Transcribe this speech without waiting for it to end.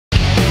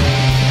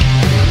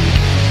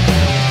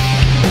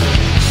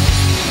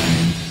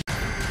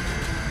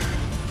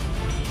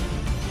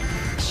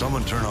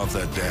off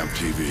that damn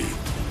TV.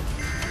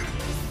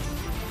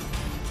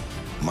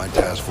 My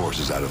task force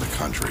is out of the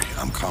country.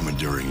 I'm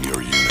commandeering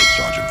your unit,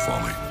 Sergeant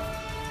Foley.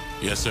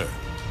 Yes, sir.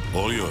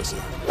 All yours,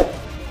 sir.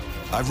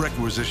 I've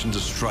requisitioned a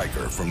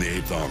striker from the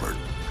 8th Armored.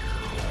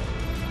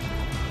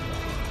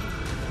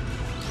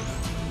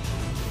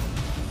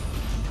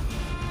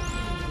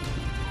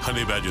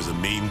 Honey Badger's a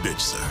mean bitch,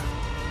 sir.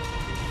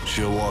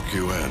 She'll walk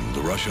you in.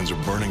 The Russians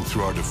are burning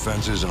through our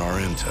defenses and our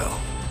intel.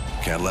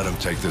 Can't let them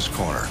take this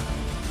corner.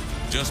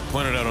 Just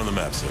point it out on the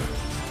map, sir.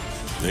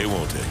 They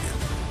won't take it.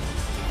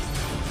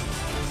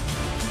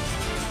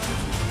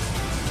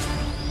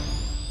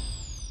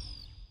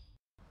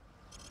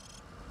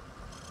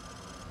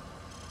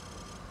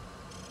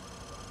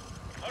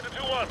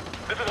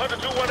 This is Hunter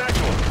 2-1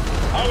 actual.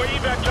 Our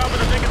evac choppers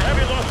are taking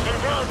heavy losses from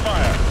ground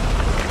fire.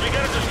 We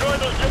gotta destroy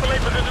those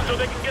AAA positions so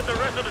they can get the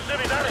rest of the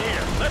cities out of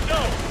here. Let's go!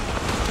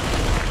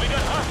 We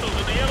got hostiles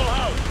in the yellow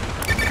house.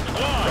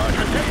 Squad,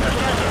 protect the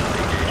striker.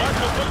 Mark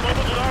will put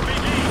mobiles with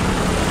RPG.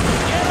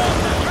 Get off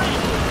the street!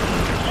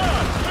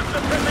 Squad, put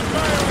suppressing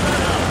fire on that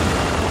house.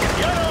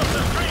 Get off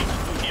the street!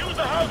 Use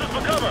the houses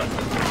for cover.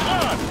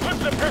 Squad, put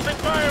suppressing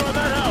fire on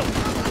that house.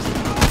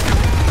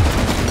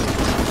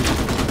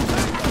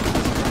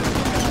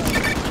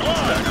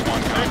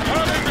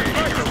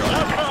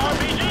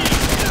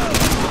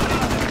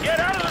 Get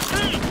out of the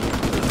street!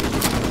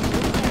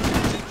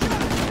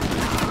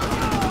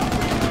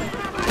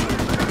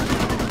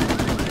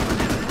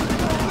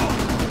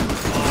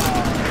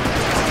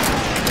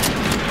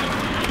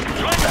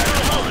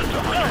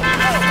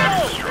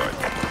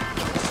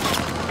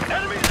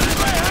 Enemies in the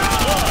gray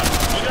house!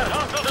 We got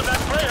hostiles in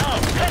that gray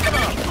house! Take them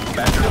out!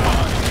 Badger 1,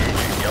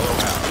 engaging yellow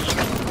house.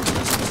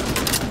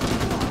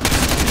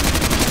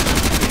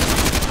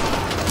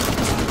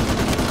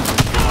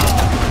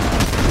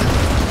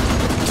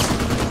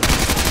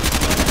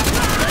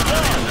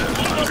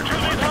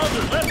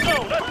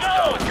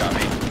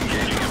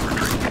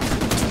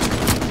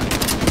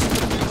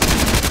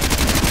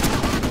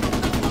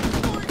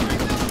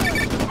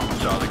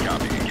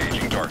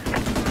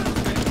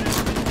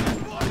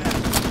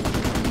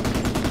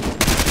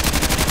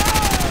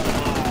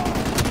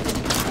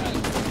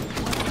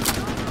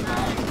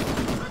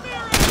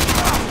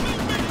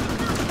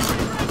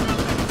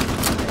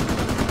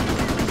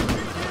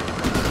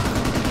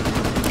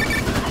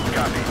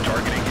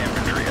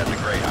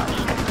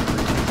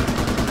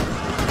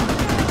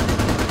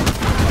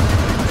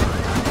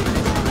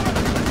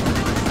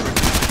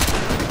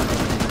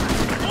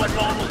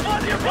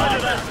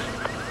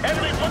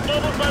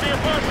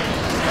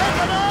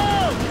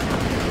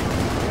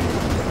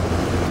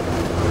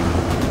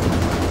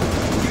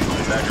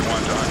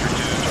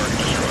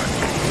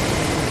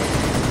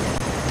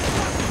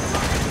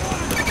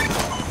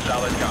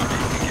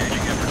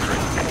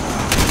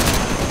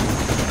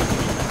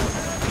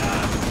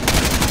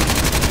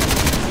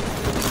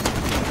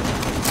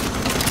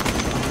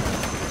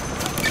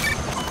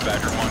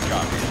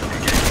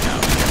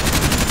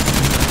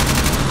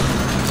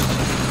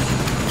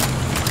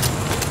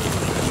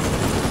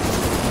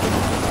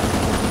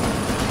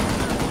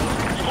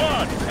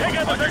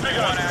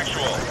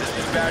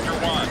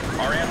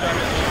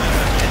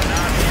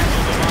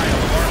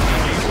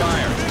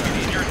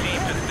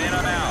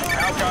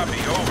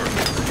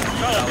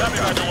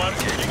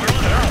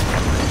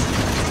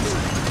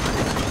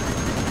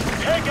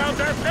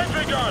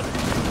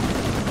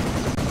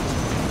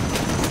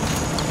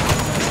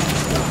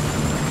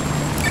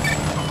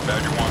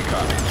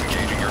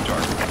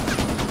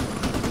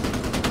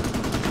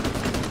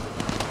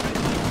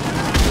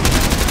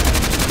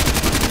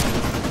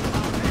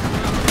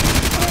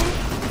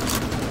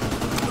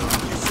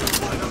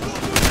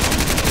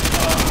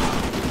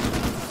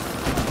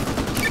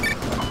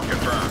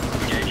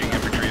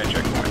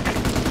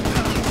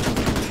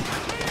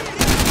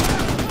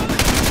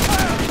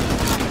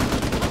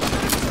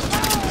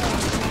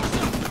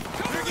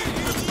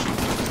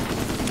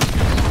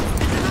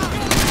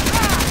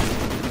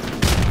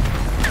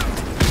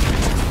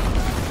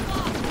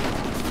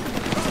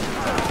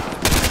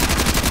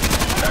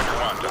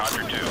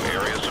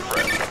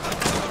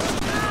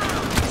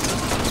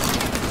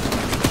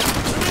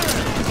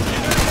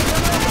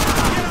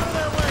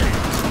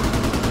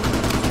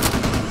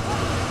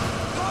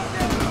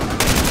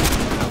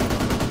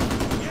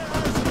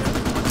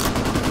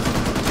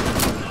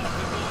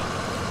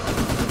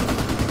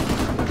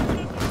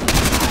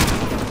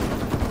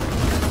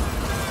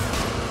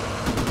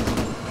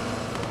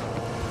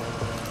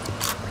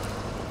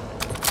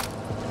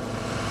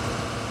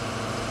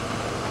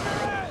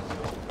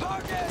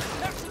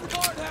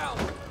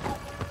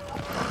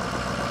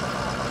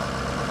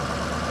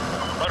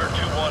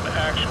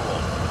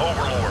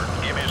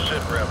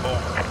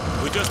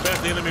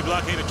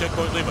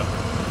 Checkpoint Lima.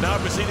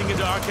 Now proceeding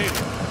into Arcadia.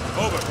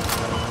 Over.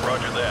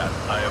 Roger that.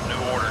 I have new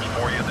orders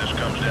for you. This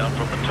comes down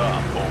from the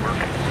top. Over.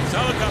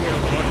 Solid copy,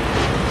 Overlord.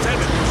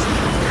 Send it.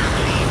 Your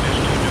team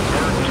is to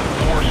divert to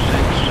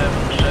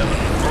 4677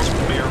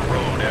 Brookmere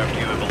Road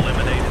after you have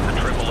eliminated the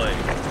AAA.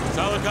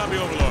 Solid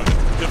copy, Overlord.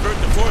 Divert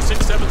to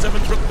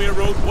 4677 Brookmere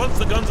Road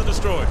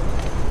destroyed.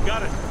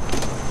 Got it.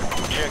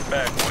 Check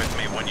back with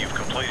me when you've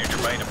completed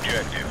your main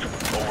objective.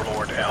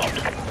 Overlord out.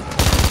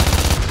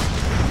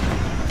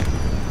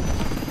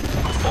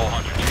 All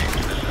 100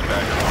 teams, this is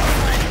Badger 1.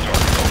 Taking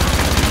target over.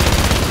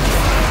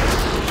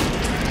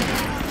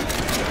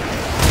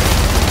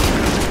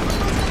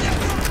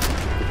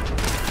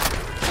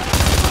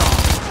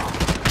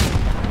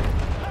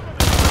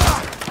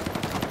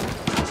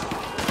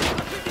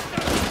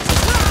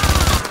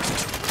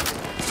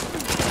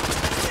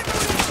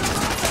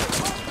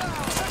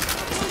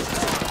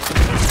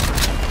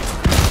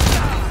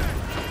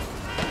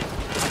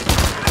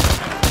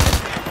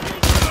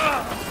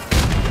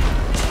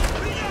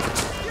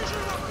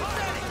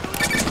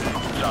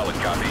 Solid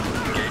copy.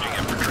 Engaging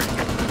infantry.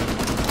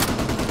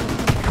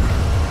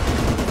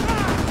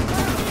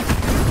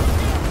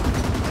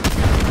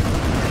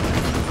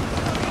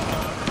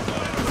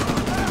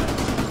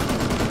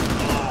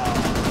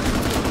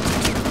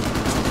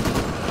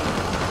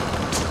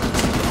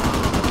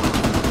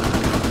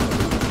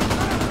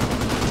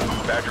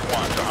 Badger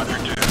 1 to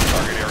 102.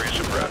 Target area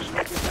suppressed.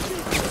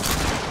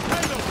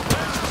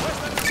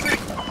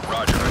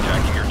 Roger.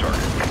 Attacking your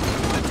target.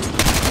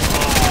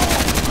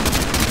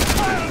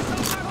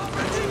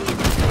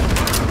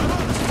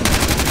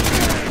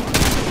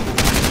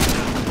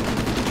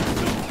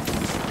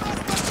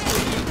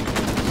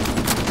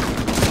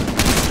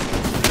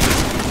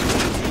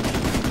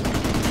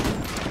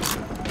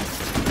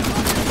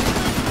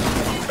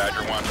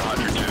 Badger 1 to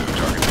 102.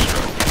 Target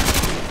destroyed.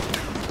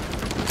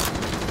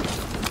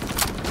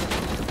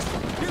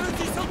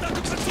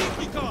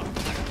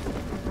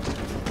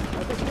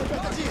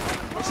 Погоди!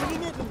 Очень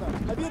немедленно!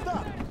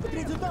 Авиатар! К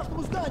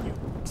третьеэтажному зданию!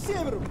 К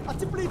северу! От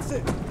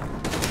теплицы!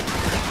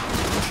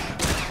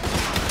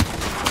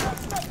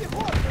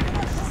 Пехота! Это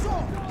наш СО!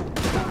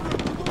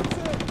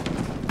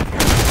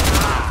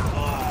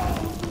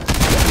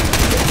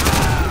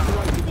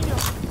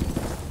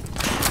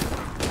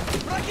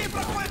 Враги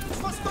проходят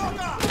с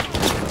востока!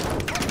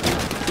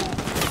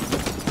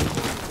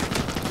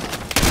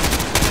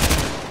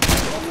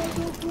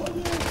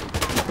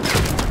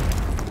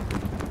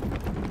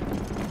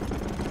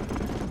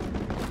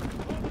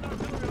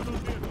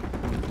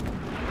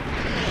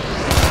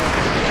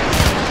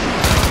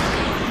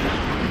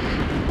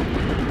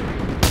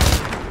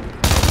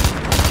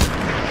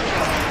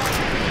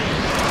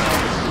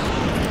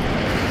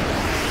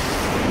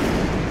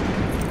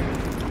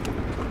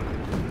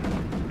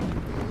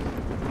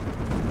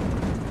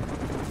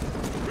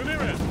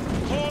 Ramirez,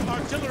 call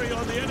artillery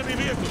on the enemy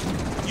vehicle.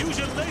 Use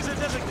your laser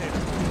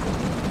designator.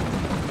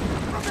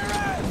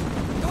 Ramirez!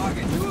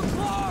 Target 2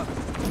 o'clock!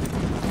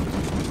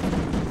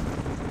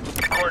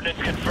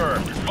 Coordinates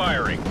confirmed.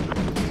 Firing.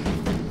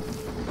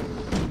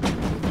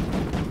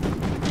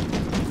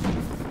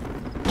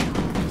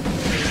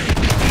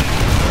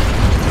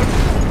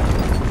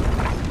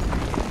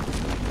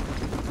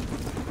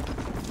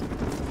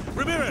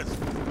 Ramirez,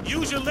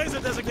 use your laser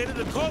designator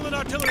to call in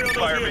artillery on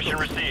Fire the mission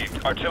vehicle.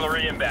 received.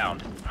 Artillery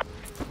inbound.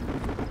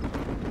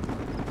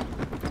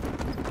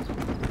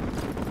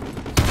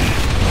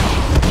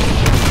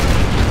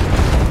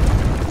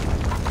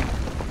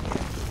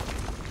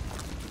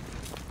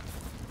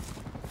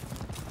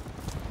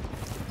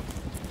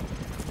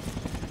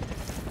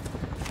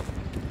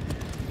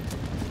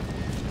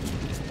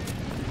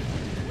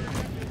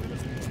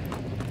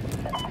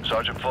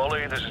 Sergeant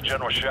Foley, this is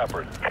General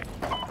Shepard.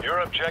 Your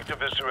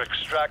objective is to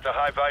extract a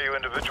high-value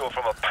individual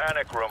from a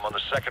panic room on the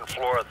second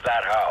floor of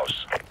that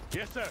house.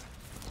 Yes, sir.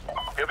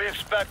 He'll be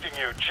expecting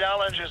you.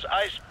 Challenge is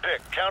Ice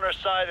Pick.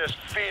 Counterside is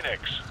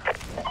Phoenix.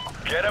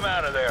 Get him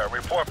out of there and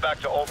report back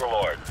to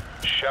Overlord.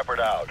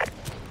 Shepard out.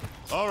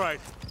 All right.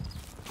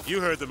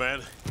 You heard the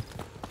man.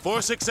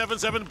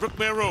 4677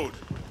 Brookmere Road.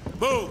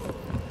 Move!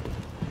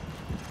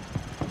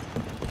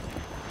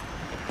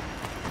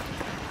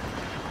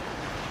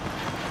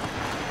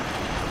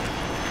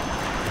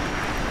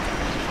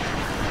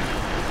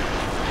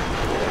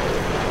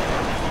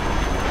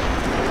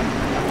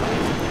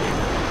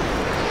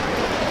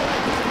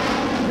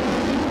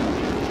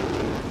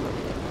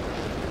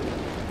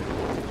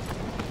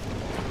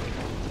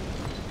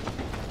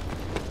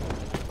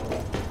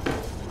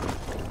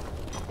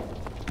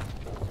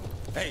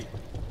 Эй,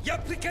 я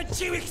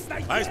прикончил их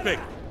снайпера! Ice Pick.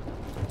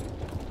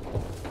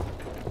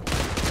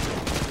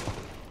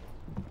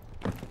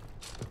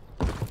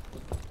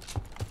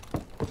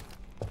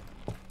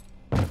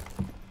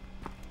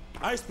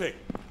 Ice Pick.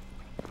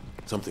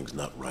 Something's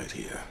not right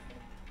here.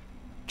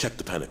 Check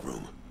the panic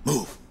room.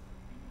 Move.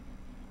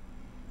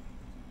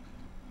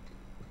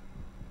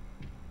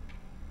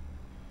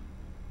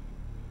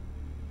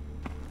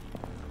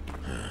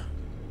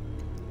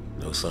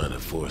 No sign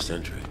of forced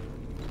entry.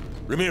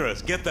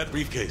 Ramirez, get that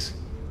briefcase.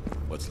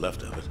 What's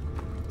left of it.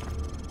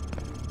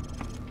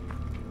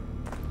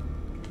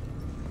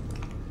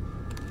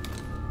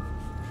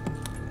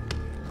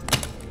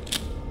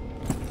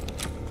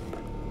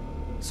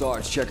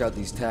 Sarge, check out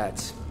these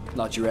tats.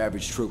 Not your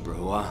average trooper,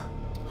 huh?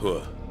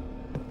 Huh.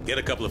 Get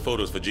a couple of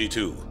photos for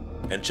G2,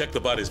 and check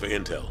the bodies for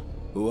intel.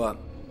 Who up?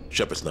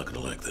 Shepard's not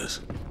gonna like this.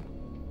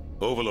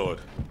 Overlord,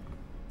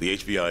 the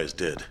HVI is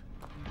dead.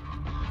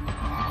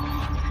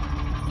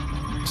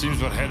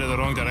 Seems we're headed the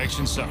wrong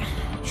direction, sir.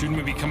 Shouldn't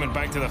we be coming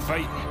back to the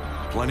fight?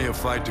 Plenty of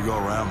fight to go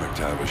around,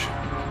 McTavish.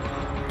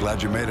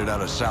 Glad you made it out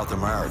of South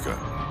America.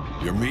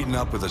 You're meeting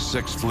up with the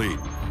 6th Fleet,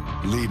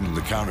 leading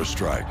the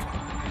counterstrike.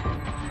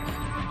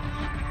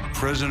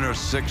 Prisoner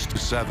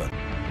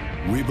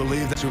 6-7. We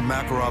believe that's who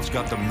Makarov's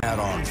got the mat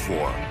on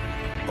for,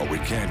 but we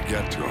can't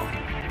get to him.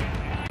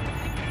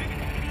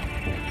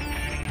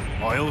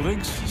 Oil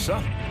rigs, sir?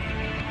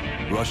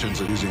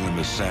 Russians are using them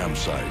as SAM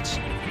sites.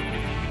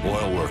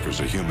 Oil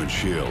workers are human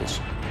shields,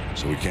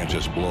 so we can't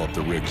just blow up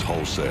the rigs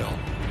wholesale.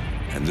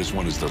 And this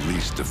one is the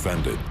least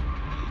defended.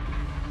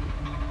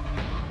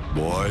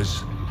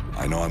 Boys,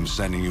 I know I'm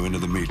sending you into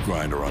the meat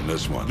grinder on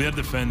this one. They're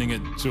defending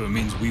it, so it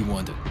means we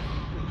want it.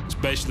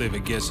 Especially if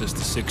it gets us to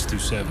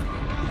 627.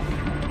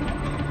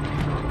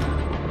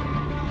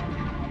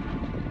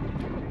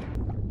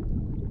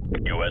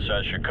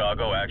 USS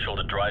Chicago, actual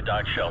to dry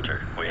dock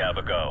shelter. We have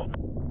a go.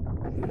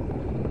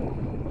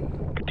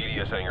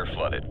 DDS hangar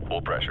flooded.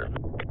 Full pressure.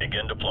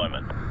 Begin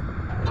deployment.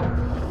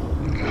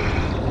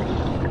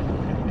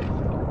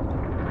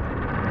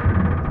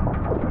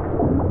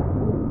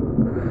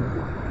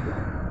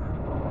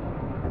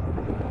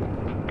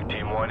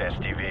 Team 1,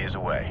 STV is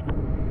away.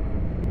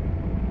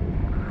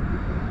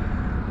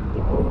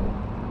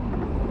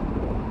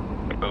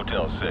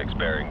 Hotel 6,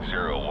 bearing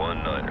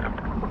 019er.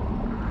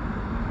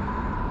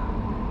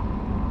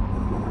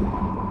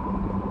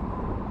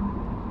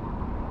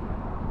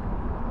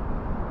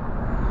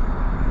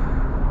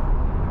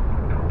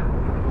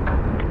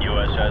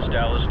 USS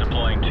Dallas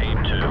deploying Team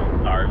 2.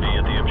 RV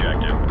at the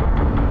objective.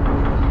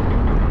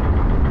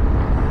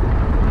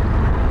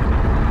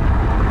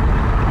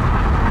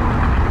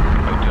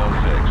 Hotel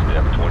 6,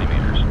 depth 20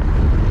 meters.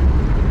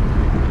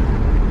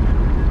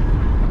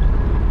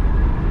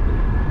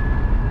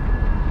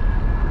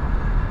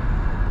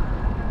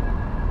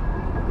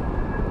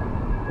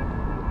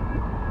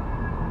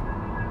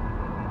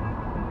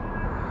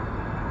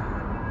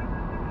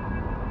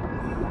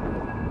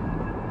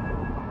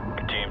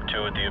 Team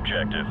 2 at the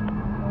objective.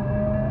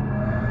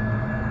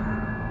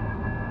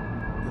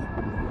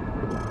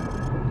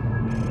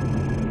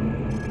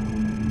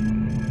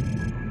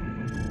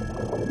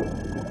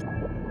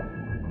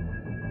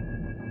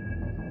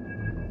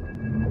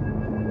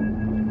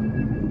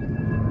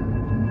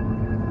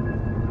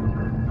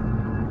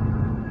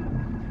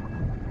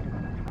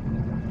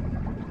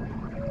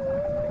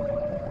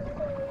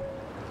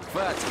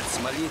 Хватит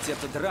смолить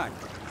эту дрань.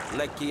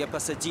 Легкие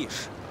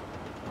посадишь.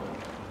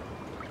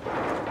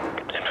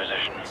 In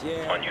position.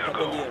 On your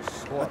go.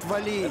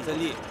 Отвали! Это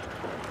ли?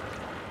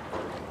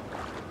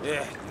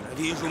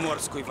 Ненавижу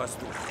морской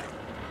воздух.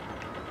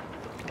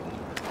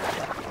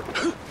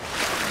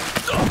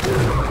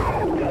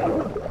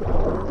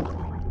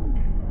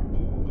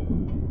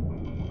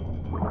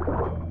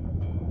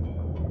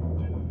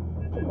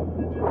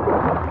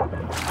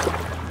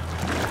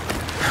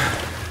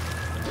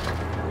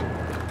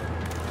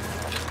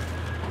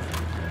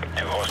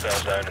 Two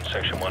hostiles down in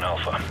Section 1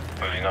 Alpha.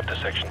 Moving up to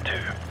Section 2.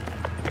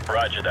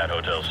 Roger that,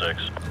 Hotel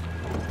 6.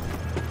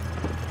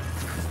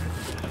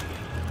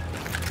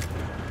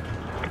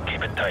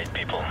 Keep it tight,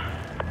 people.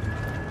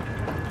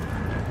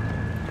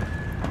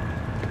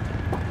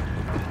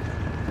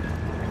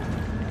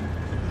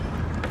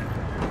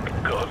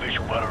 Got a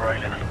visual battle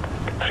rifle.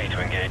 3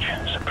 to engage.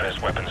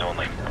 Suppressed weapons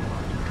only.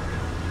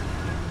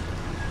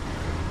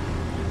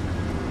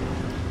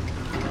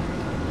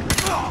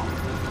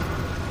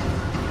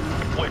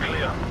 We're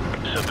clear.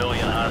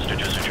 Civilian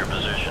hostages at your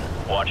position.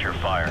 Watch your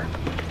fire.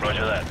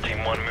 Roger that.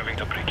 Team 1 moving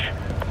to breach.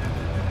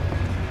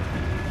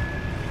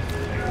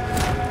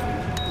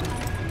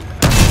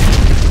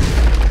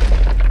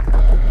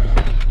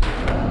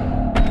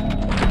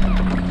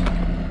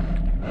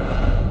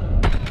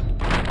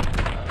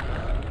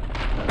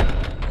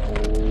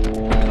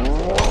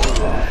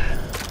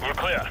 We're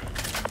clear.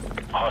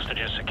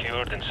 Hostages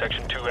secured in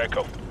Section 2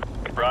 Echo.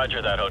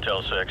 Roger that,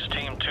 Hotel 6.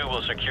 Team 2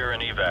 will secure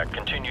an evac.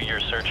 Continue your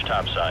search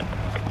topside.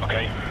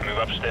 Okay, move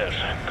upstairs.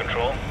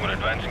 Control, we're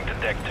advancing to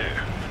Deck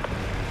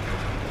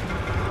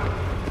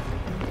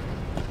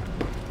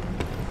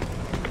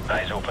 2.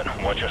 Eyes open.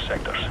 Watch your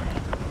sectors.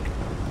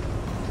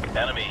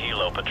 Enemy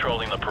helo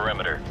patrolling the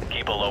perimeter.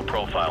 Keep a low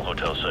profile,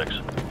 Hotel 6.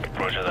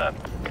 Roger that.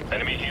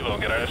 Enemy helo,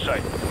 get out of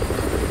sight.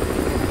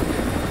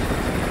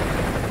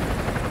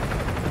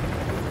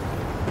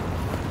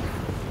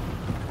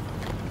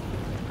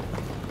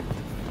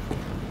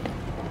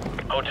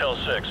 Hotel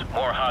 6,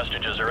 more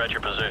hostages are at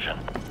your position.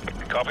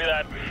 Copy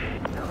that.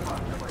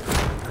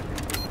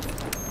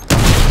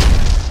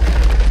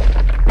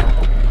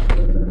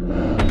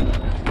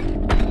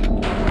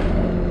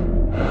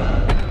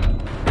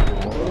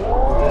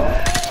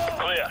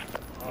 Clear.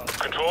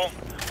 Control,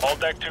 all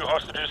Deck 2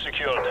 hostages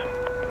secured.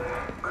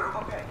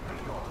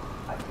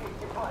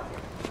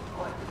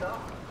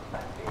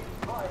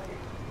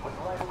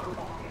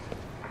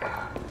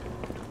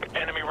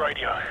 Enemy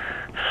radio.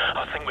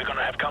 I think we're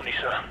gonna have company,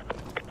 sir.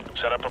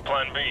 Set up a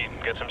plan B.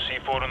 Get some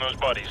C4 on those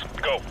bodies.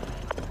 Go.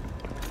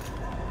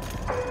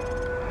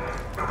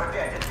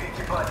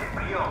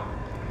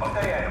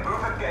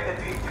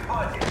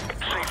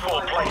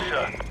 C4 place,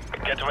 sir.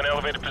 Get to an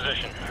elevated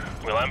position.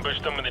 We'll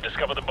ambush them when they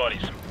discover the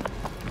bodies.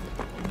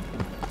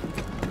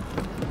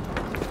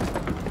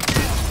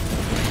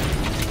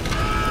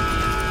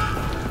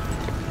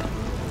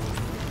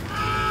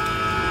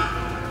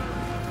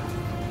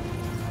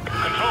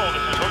 Control,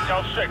 this is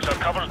Hotel 6. Our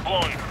cover's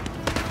blown.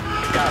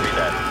 Copy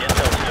that.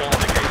 Intel still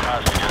indicates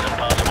hostages and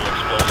possible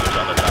explosives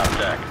on the top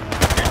deck.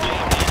 Your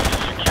team needs to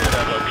secure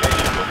that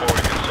location before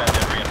we can send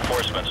in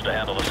reinforcements to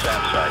handle the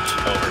SAM sites.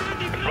 Over.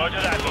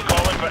 Roger that. We're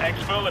calling for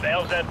exfil at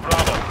LZ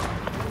Bravo.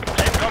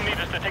 CENTCOM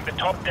needs us to take the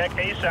top deck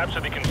ASAP so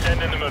they can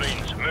send in the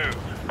Marines. Move.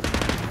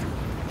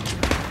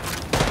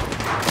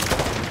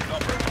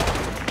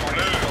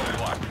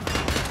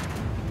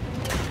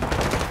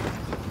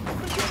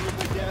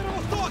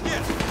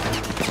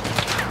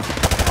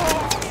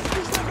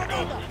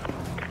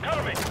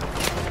 Cover me.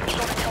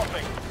 Solid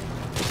coughing.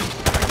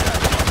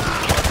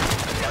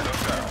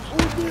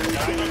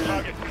 Guys on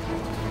target.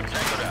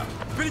 Tango down.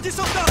 Впереди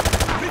солдат!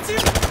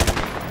 Летим!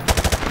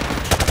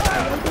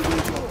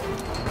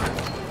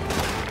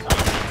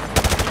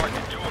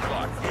 Target 2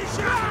 o'clock.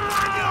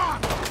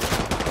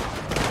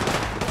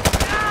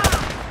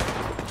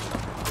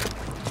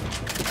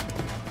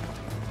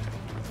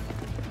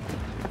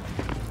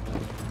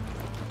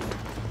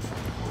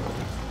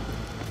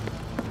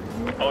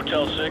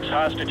 Hotel 6,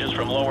 hostages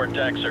from lower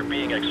decks are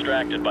being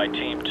extracted by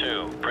Team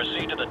 2.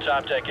 Proceed to the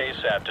top deck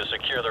ASAP to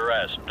secure the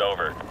rest.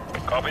 Over.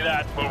 Copy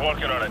that. We're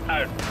working on it.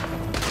 Out.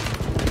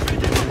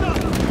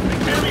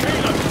 Enemy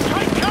Hazer!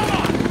 Tight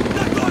cover!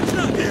 Так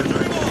точно!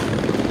 Вижу его!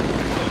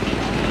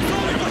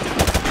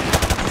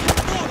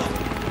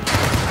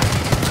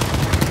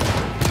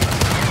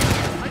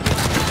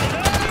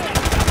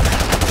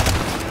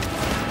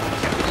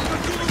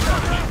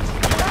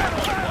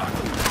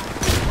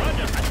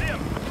 Roger, I see him.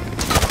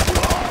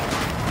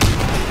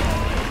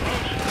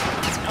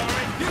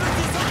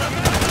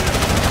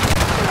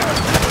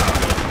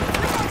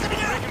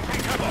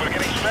 We're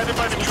getting shredded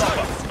by the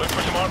chopper. Look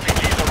for some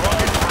RPGs or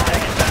rockets.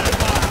 Take it down.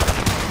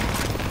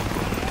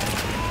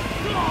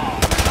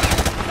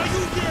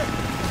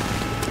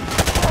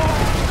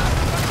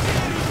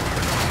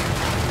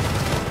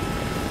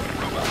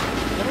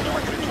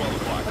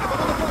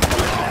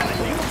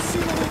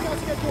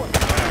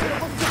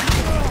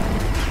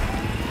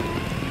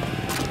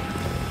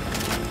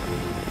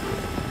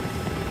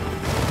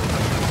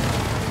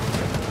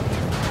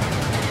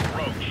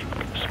 Roach.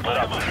 Split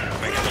up.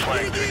 Make a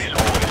flank through these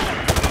holes.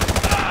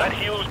 That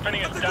helo's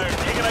pinning us down.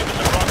 Take it out with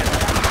some rockets.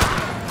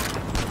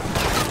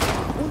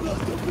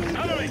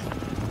 Cover me.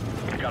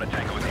 Got a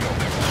tango with the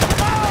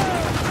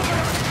open.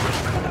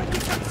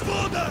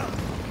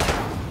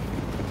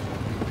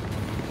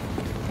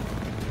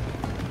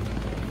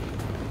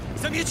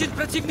 Замечен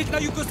противник на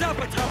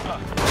юго-западе!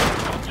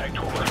 Contact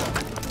over.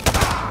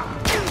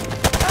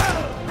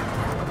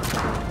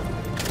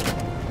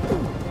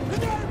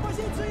 Меняем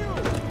позицию!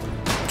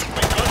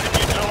 We've got to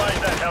neutralize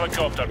that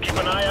helicopter. Keep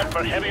an eye out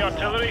for heavy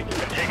artillery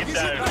and take it Вижу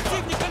down.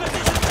 противника на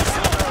 10 часов!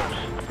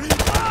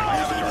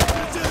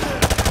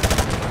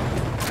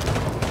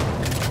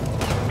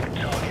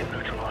 Target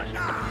neutralized.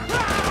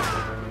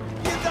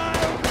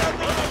 Кидаю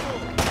гранату!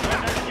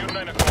 You're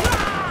 9 o'clock.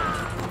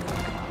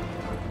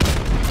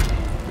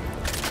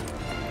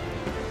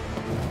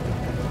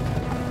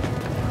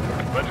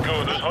 Let's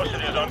go. Those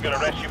hostages aren't going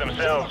to rescue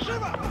themselves.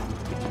 I'm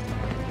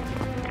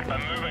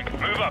moving.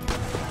 Move up.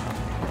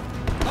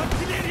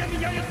 Артиллерия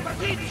меняет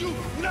позицию!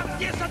 У нас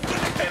есть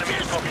открытый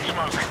Enemies popping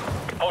smoke.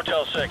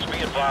 Hotel 6,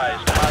 be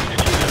advised.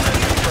 Hostages have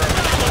been confirmed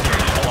at the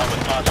location along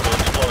with possible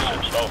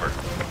explosives. Over.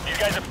 These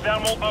guys have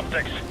thermal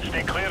optics.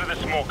 Stay clear of the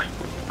smoke.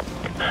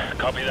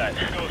 Copy that.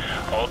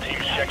 All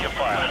teams check your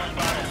fire.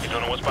 You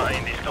don't know what's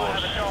behind these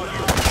doors.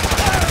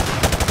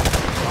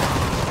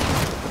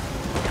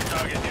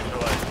 Target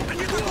neutralized.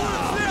 Они выходят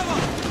слева!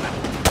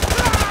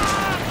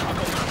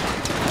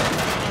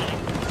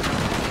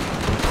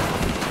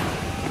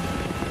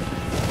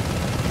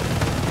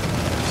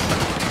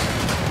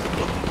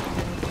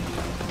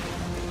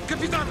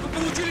 Капитан, вы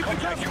получили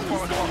приказ?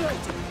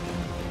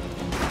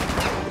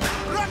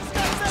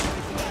 Вражеская цель!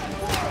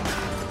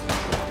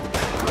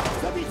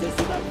 Забейте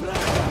сюда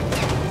вправо!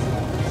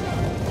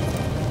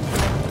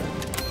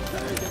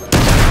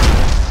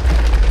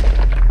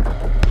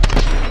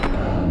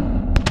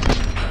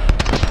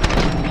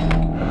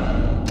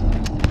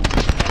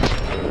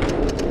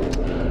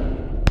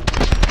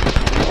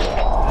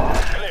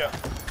 Clear.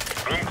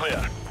 Room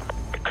clear.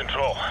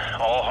 Control.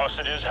 All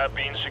hostages have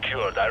been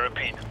secured. I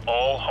repeat,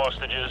 all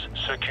hostages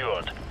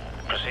secured.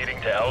 Proceeding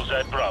to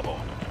LZ Bravo.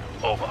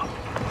 Over.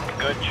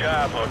 Good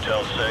job,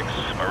 Hotel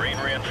 6. Marine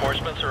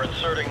reinforcements are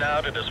inserting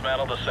now to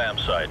dismantle the SAM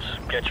sites.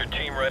 Get your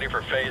team ready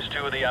for Phase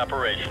 2 of the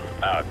operation.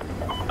 Out.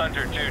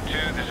 Hunter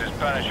 2-2, this is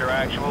Punisher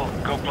Actual.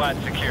 Go plat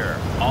secure.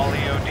 All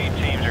EOD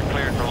teams are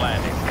cleared for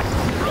landing.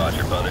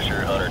 Roger,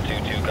 Punisher. Hunter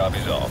 2-2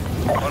 copies all.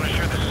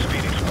 Punisher, this is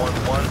Phoenix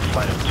 1-1,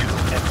 flight of 2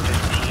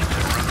 F-15s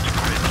en route to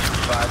grid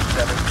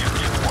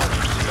 257221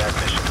 for CI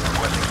mission.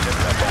 requesting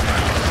SITREP over.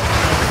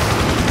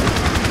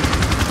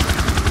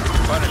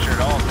 Punisher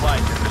to all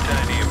flights in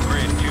vicinity of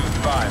grid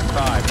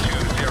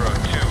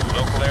 255202.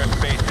 Local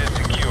airspace is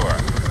secure.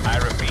 I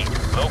repeat,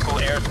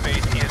 local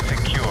airspace is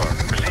secure.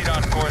 Proceed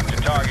on course to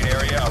target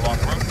area along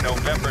route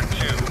November 2.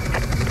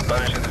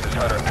 Punisher, this is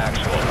Hunter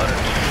Actual. Hunter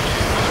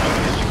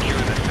 2-2.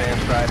 Secure the SAM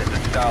site at the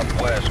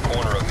southwest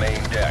corner of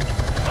main deck.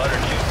 Hunter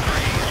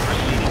 2-3 is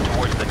proceeding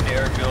towards the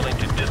Derrick building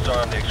to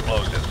disarm the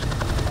explosives.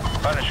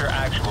 Punisher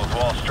Actual to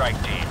all strike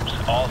teams.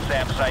 All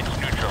SAM sites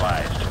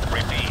neutralized.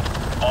 Repeat,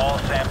 all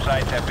SAM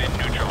sites have been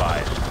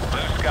neutralized.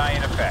 Blue sky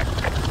in effect.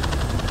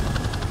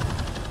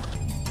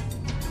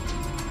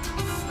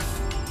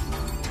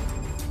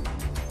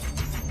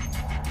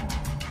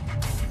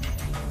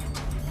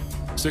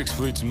 Six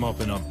fleets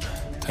mopping up.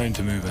 Time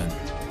to move in.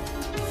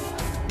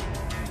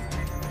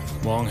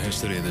 Long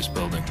history of this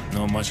building.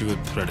 Not much of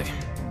it pretty.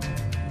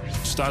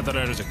 Started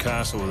out as a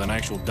castle with an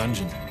actual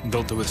dungeon,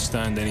 built to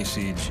withstand any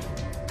siege.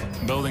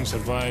 The building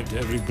survived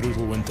every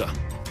brutal winter.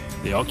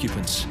 The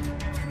occupants,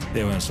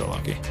 they weren't so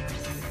lucky.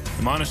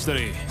 The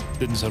monastery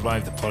didn't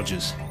survive the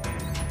purges.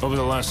 Over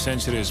the last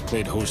century has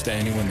played host to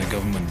anyone the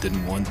government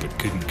didn't want but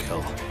couldn't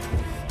kill.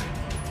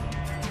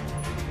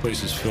 The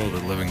place is filled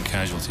with living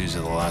casualties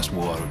of the last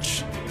war,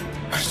 which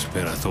I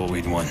swear I thought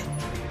we'd won.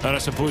 And I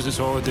suppose it's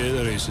all a day of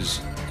the races.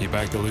 You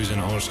back the losing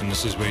horse and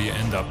this is where you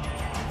end up.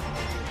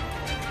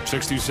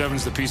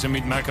 627's the piece of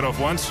meat Makarov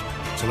wants,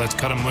 so let's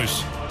cut him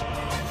loose.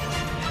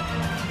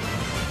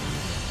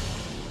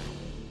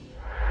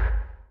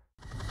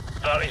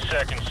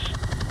 Seconds.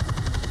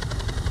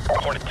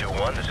 Hornet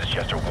 2-1, this is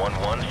Chester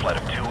 1-1, flight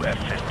of 2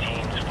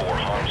 F-15s, 4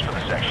 harms for the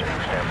section.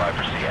 Stand by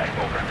for SEAC,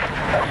 over.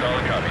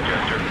 Solid copy,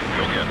 Chester.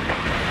 Go get him.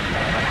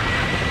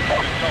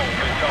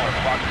 Good tone,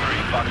 Fox 3.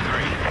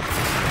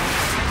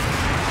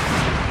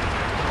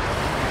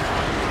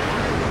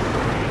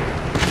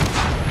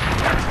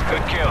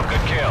 Good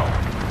kill.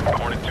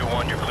 Hornet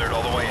 2-1, you're cleared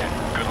all the way in.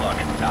 Good luck.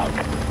 Out.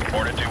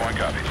 Hornet 2-1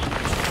 copies. 2-2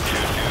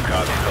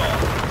 copies all.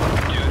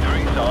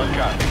 2-3, solid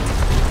copy.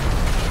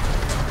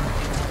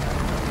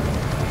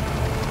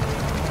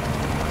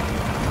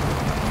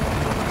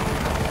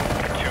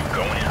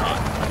 Going in hot.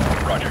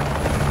 Roger.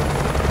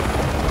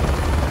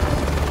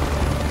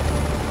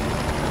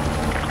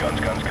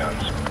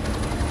 Guns.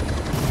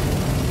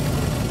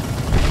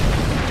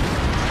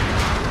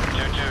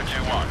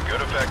 2-2-2-1.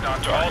 Good effect on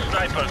target. All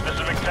snipers, this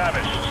is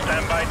McTavish.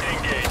 Stand by to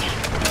engage.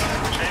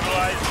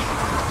 Stabilize.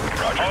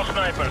 Roger. All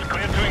snipers,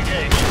 clear to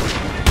engage.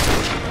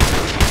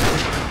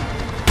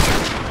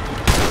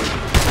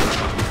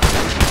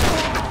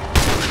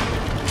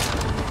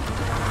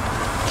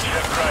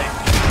 Shift right.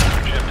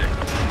 Shifting.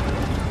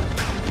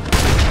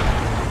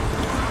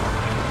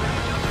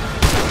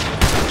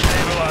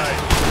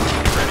 Stabilize.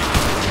 Ready.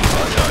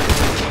 On target.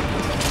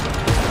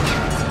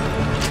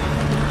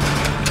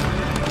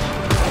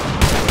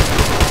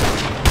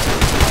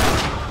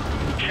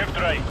 Shift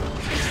right.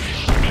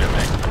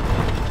 Shifting.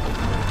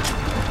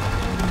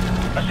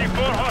 I see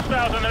 4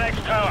 hostiles in the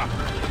next tower.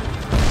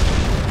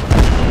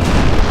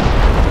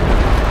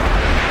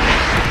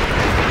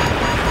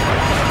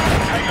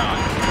 Hang on.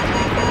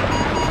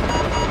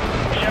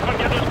 Shepard,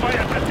 get those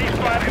fighters to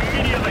ceasefire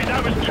immediately.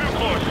 That was too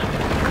close.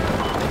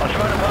 I'll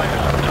try to buy you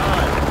some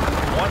time.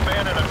 One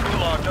man in a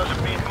gulag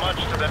doesn't mean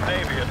much to the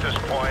Navy at this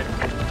point.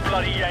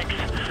 Bloody Yanks.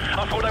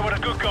 I thought they were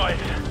the good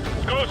guys.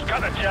 Ghost,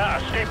 cut the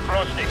chatter. Stay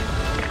frosty.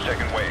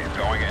 Second wave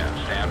going in.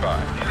 Stand by.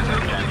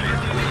 10 feet.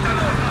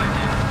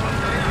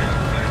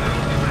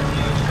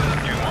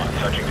 2-1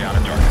 touching down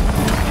at target.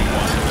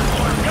 D1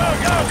 deployed. Go!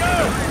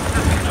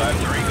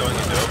 5-3 going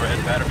into overhead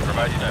pattern to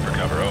provide sniper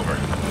cover. Over.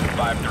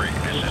 5-3.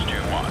 This is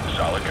 2-1.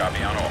 Solid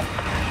copy on all.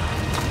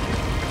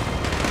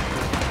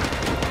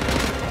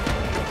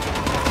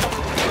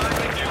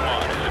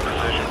 2-1 is in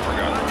position for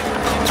gun.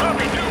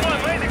 Copy,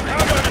 2-1, landing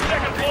cargo on the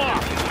second floor.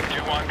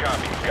 2-1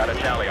 copy. Got a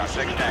tally on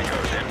 6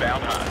 tangos.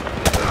 Inbound hunt.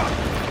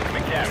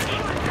 McTavish.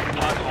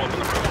 Possible up on the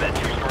roof of that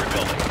 2-story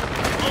building.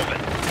 Move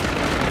it.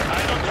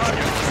 Eyes on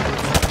target.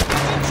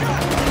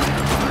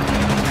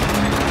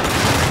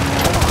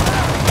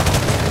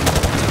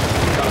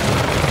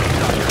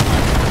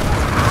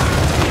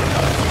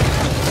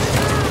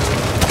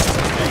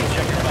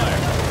 Check your fire.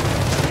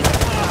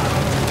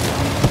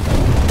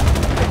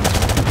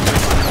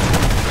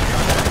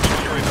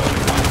 Two-story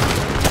building.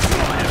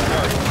 Ahead of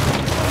target.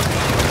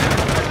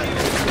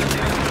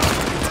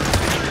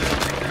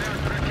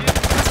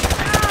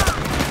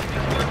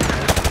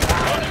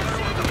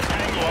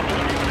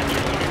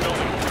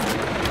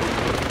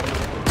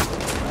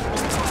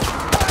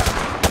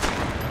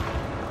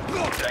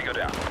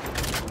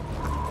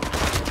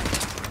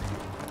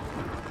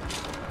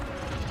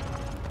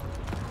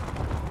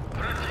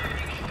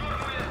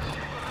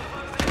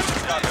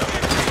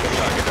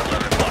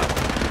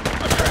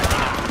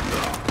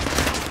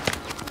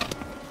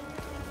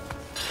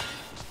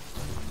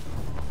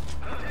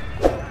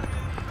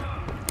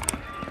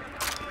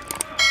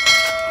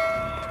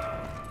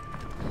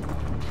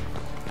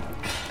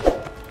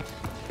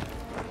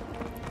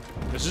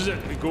 This is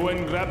it. We go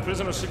in, grab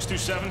prisoner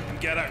 627,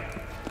 and get out.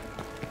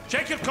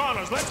 Check your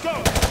corners. Let's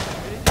go.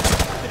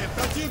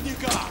 Take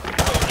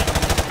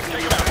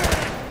him out.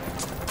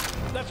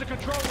 That's the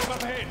control room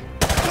up ahead.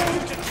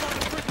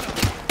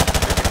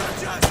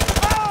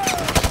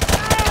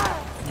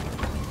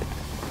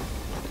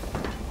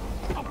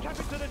 I'll tap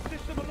into the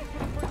system and look for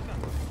the prisoner.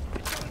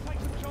 It's gonna take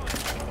some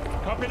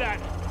time. Copy that.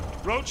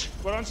 Roach,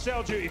 we're on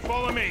cell duty.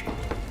 Follow me.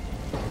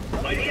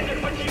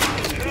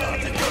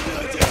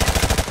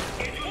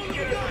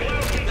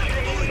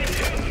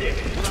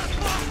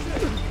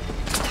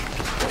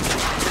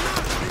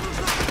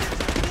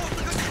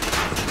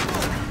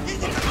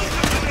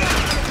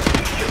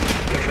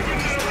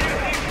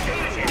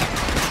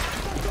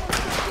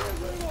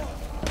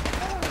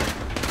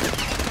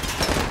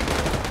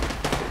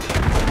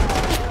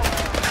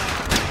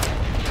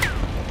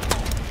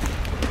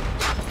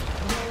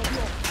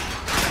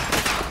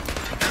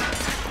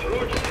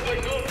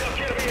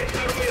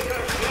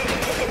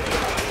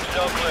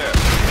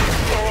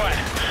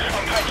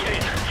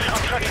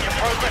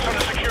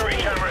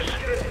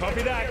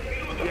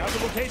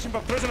 For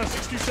prisoner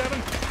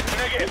 627?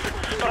 Negative,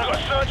 but I've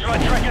got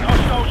searchlight tracking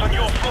hostiles on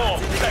your floor.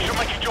 That should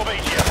make your job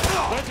easier.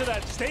 Roger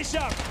that. Stay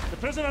sharp. The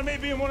prisoner may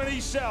be in one of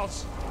these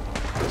cells.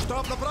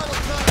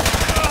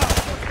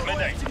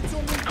 Midnight.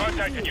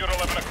 Contacted you at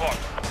 11 o'clock.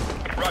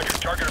 Roger,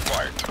 target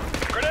acquired.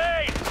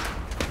 Grenade!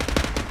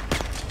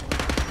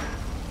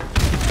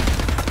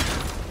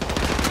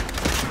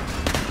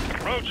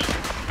 Roach,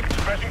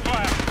 suppressing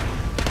fire.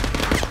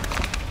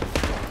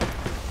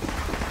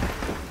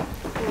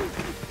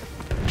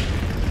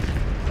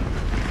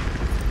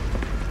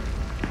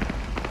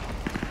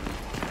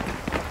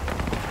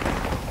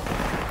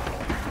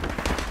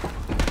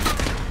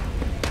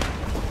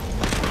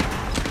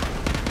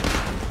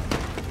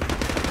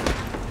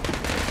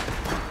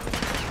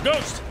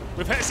 Ghost,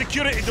 we've hit a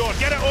security door.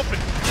 Get it open.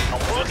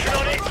 I'm working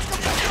on it.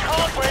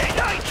 Hardware is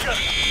ancient.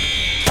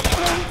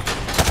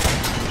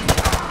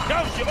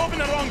 Ghost, you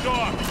opened the wrong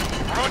door.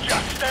 Roger,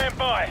 stand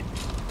by.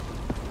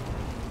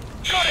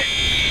 Got it.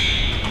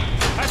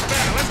 That's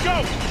better. Let's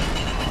go.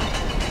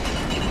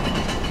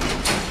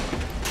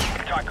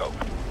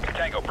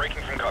 Tango,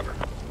 breaking from cover.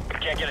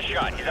 Can't get a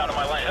shot. He's out of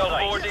my line. Cell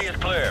 4D is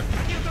clear.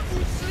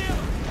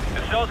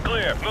 The cell's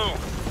clear. Move.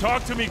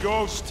 Talk to me,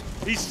 Ghost.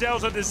 These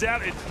cells are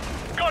deserted.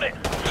 Got it.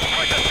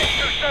 Prisoner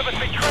 627's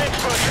been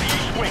transferred to the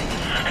east wing.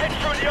 Head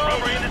through the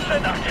armory in the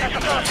center. Catch a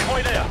passing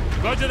way there.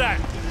 Roger that.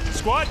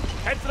 Squad,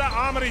 head to that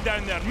armory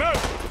down there. Move!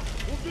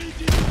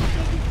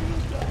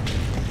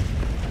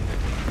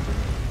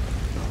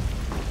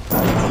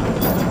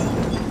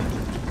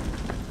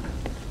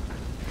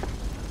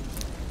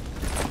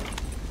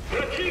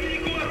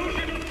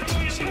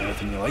 See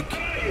anything you like?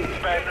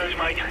 Bad news,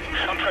 mate.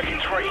 I'm tracking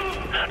 3.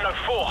 No,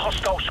 4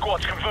 hostile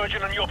squads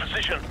converging on your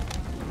position.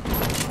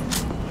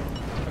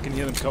 I can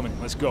hear them coming.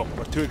 Let's go.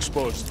 We're too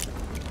exposed.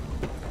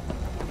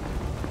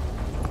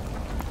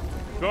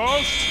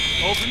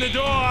 Ghost, open the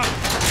door!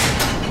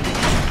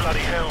 Bloody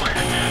hell.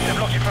 They've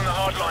blocked you from the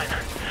hard line.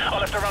 I'll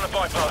have to run a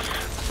bypass.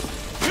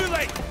 Too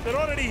late! They're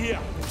already here.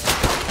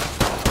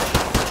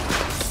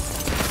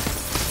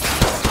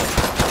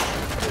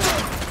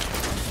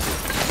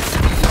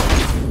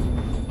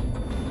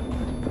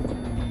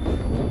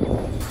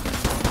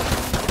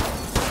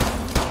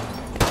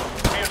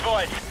 Be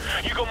advised,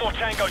 you got more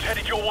tangos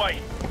headed your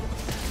way.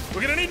 We're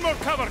gonna need more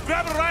cover.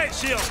 Grab a riot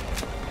shield.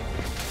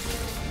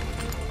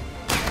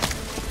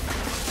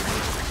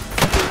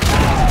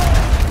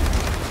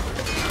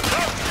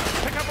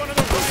 Pick up one of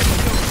those riot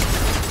shields.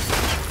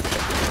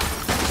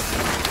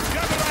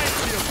 Grab a riot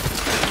shield.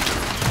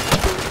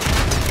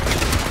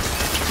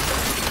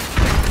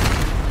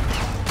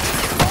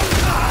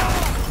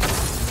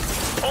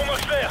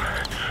 Almost there.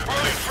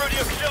 Moving through the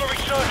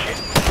auxiliary circuit.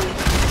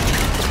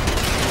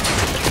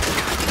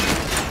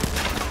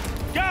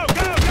 Go,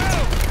 go, go!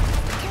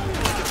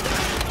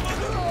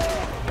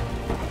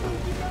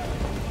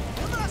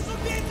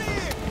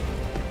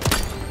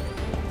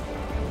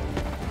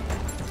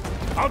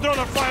 I'll draw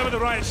the fire with the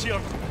riot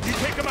shield. You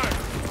take them out.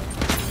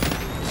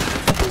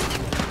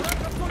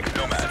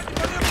 Nomad,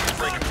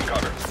 breaking from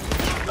cover.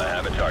 I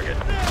have a target.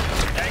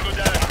 Tango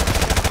down.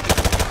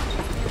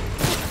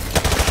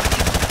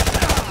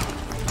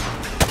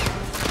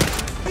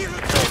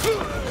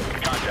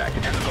 Contact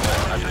into the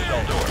wall at the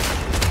cell door.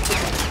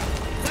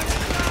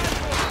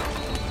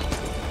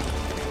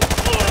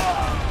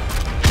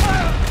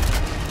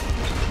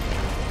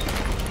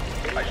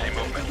 I see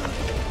movement.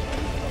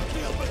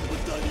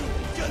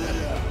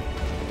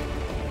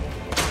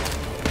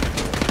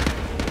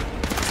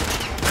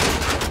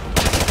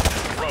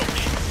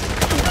 Roach.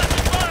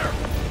 Fire!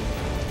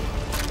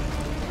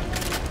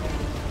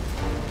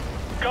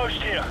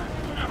 Ghost here.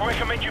 I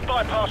recommend you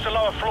bypass the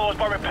lower floors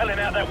by rappelling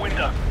out that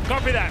window.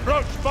 Copy that.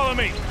 Roach, follow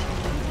me.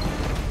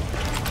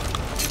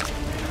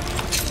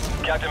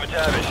 Captain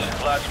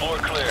Matavish, last floor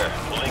clear.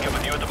 We'll link up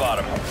with you at the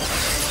bottom.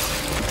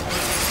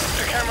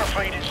 The camera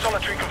feed in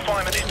solitary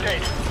confinement is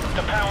dead.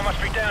 The power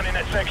must be down in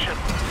that section.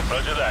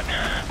 Roger that.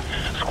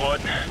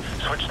 Squad,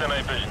 switch to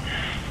night vision.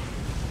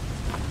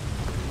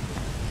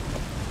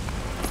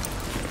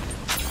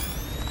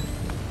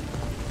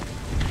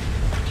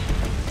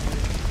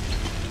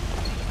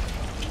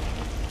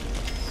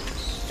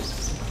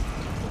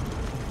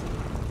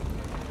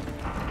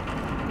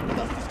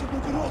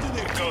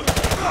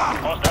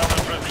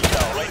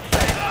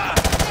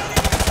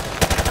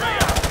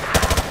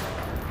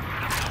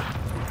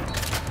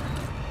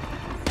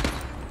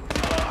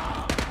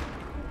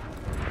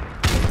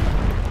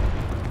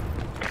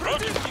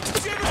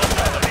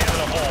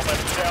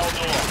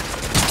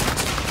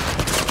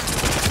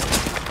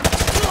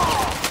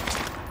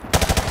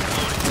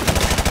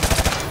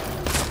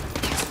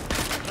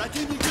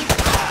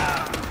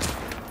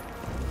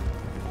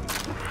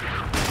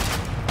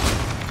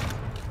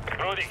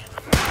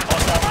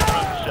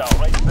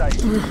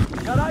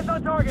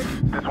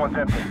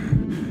 one's empty.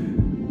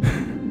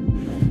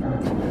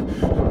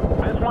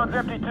 This one's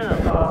empty too.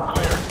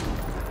 Clear.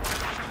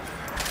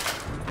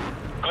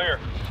 Clear.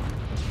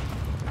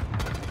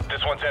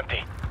 This one's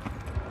empty.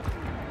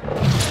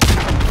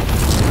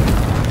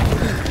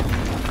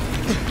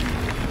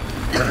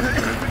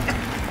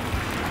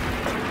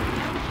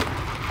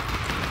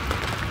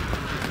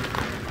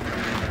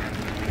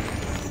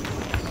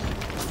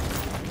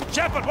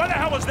 Shepard, what the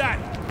hell was that?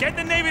 Get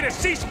the Navy to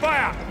cease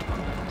fire!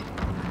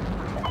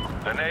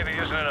 The Navy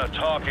isn't in a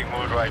talking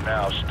mood right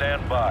now.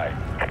 Stand by.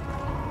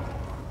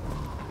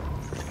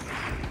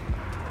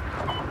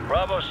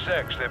 Bravo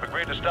 6, they've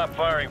agreed to stop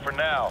firing for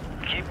now.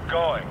 Keep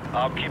going.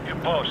 I'll keep you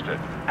posted.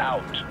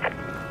 Out.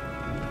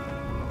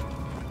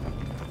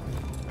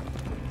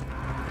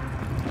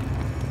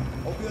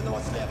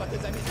 Убьённого слева, ты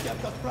заметь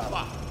кем-то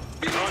справа!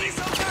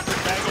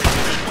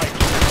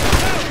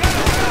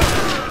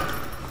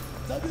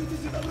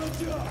 Забейтесь на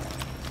врача!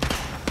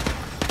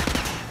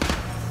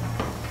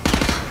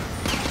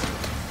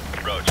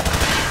 Roach,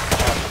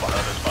 possible on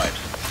those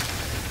pipes.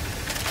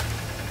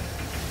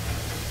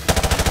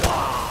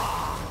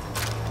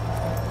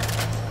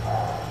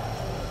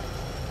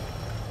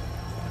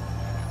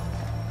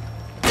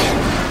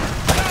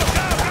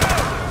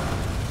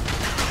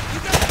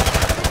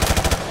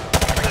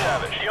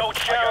 The old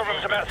shower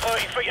room's about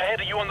 30 feet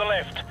ahead of you on the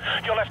left.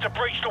 You'll have to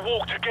breach the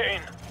wall to get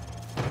in.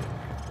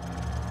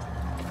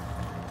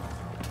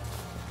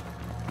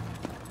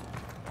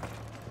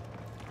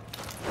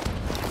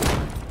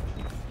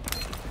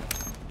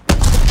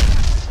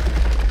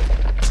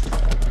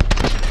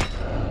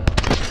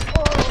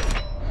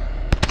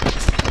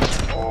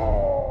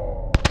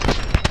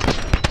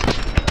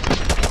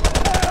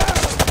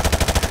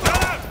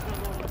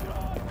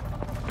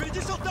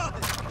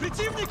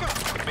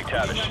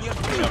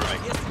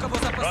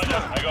 Roger,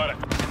 I got it.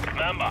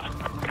 Number.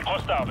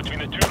 Hostile between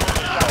the two rooms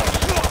of showers.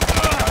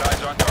 Got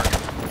eyes on target.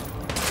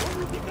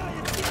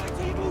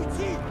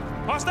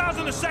 Hostiles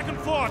on the second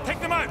floor. Take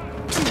them out.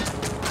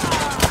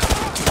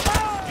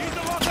 Use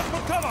the lockup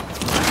for cover.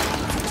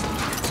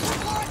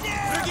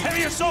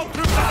 Heavy assault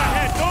troops up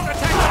ahead. Don't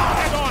attack them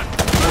head on.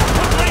 Move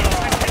quickly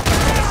and hit them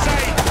from the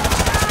side.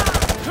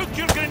 Cook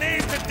your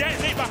grenades to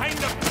detonate behind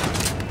them.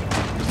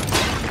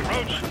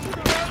 Roach,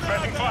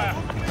 pressing fire.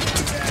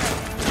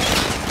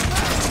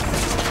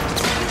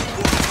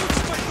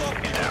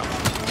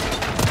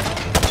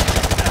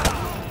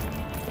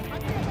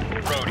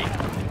 Brody,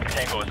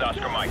 Tango is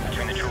Oscar Mike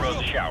between the two rows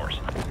of showers.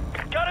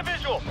 Got a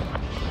visual.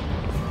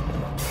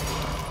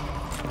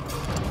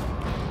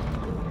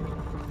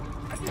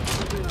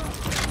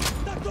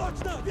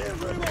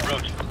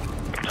 Roach,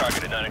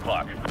 target at 9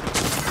 o'clock.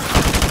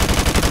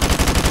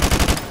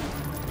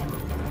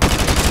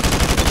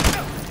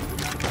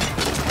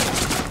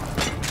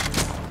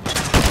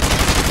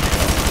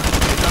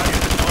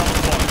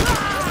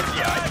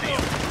 Yeah, I see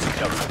him.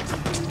 Cover him.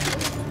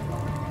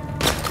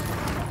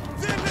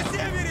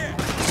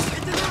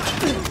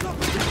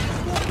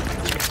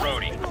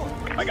 Brody,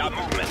 I got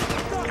movement.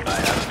 I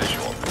have a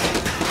visual.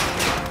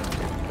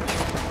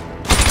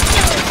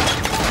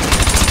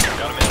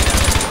 Got him in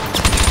there.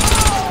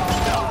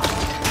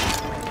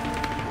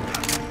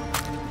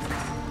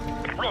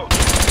 Roach,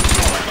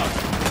 line up.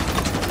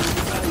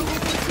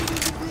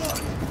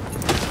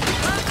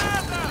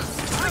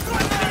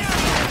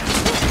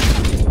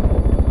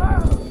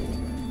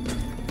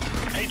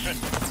 Hatred.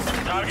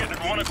 Target at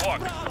 1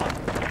 o'clock.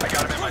 I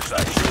got him in my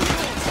sight.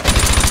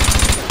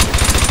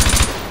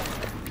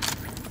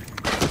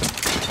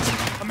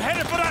 I'm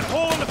headed for that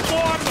hole in the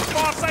floor on the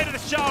far side of the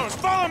showers.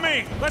 Follow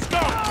me. Let's go.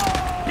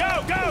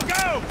 Go, go,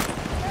 go.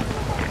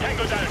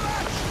 Tango down.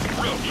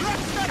 Roach,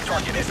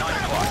 target at 9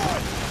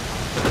 o'clock.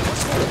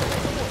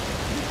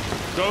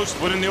 Ghost,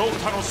 we're in the old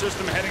tunnel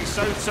system heading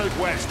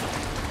south-southwest.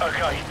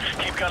 Okay,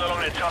 keep going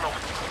along the tunnel.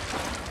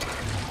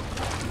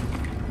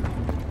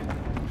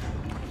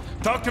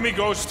 Talk to me,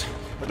 Ghost.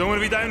 I don't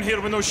want to be down here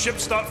when those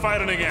ships start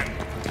firing again.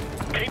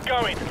 Keep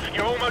going.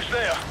 You're almost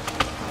there.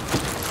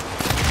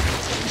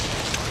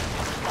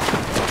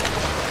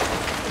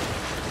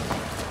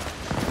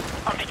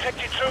 I've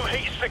detected 2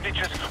 heat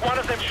signatures. One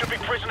of them should be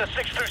prisoner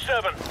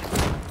 627.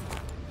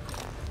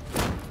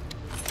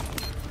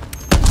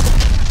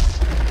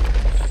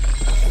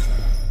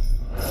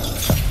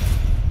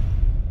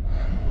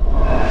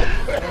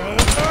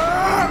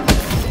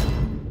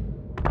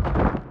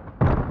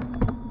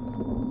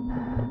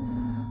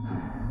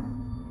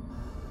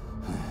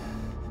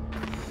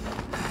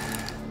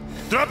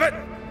 Drop it!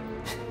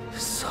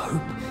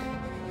 Soap?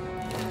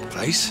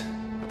 Place?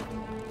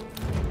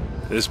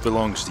 This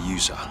belongs to you,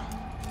 sir.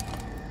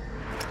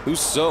 Who's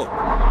soap?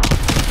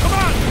 Come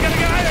on! We gotta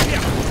get out of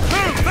here!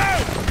 Move!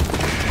 Move!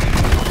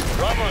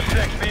 Bravo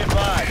 6, be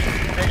advised.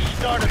 They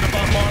started the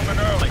bombardment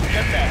early.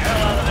 Get the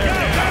hell out of there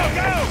now.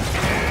 Go, go, go!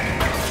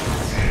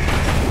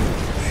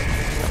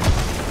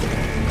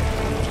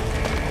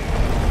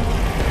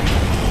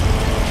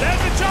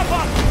 There's the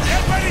chopper!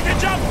 Get ready to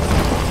jump!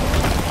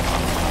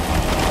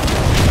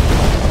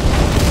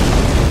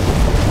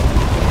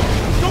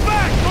 Go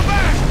back! Go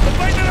back! We'll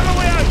find another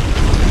way out!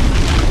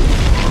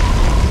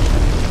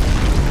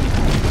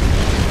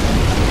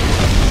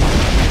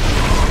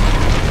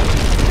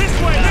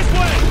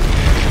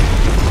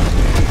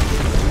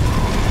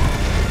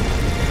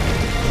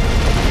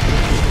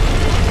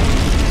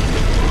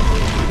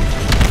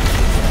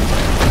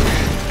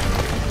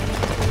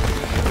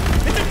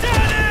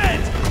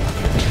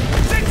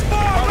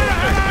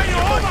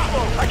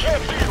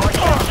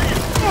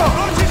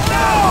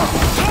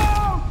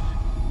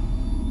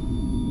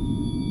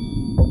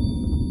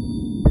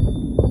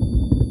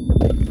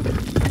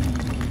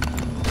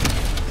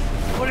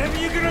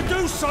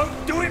 gonna do so,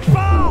 do it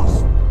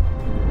fast!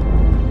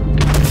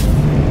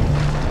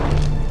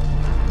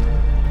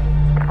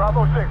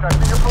 Bravo 6, I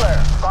see your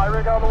flare.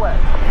 Firing on the way.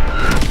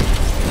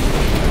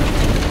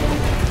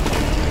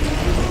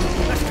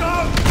 Let's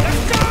go!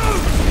 Let's go!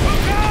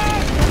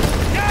 Okay!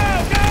 Go!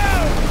 Go!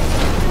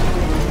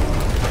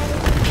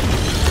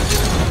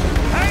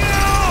 Hang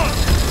on!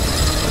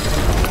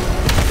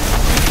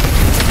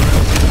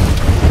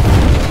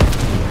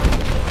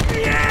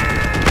 Yeah!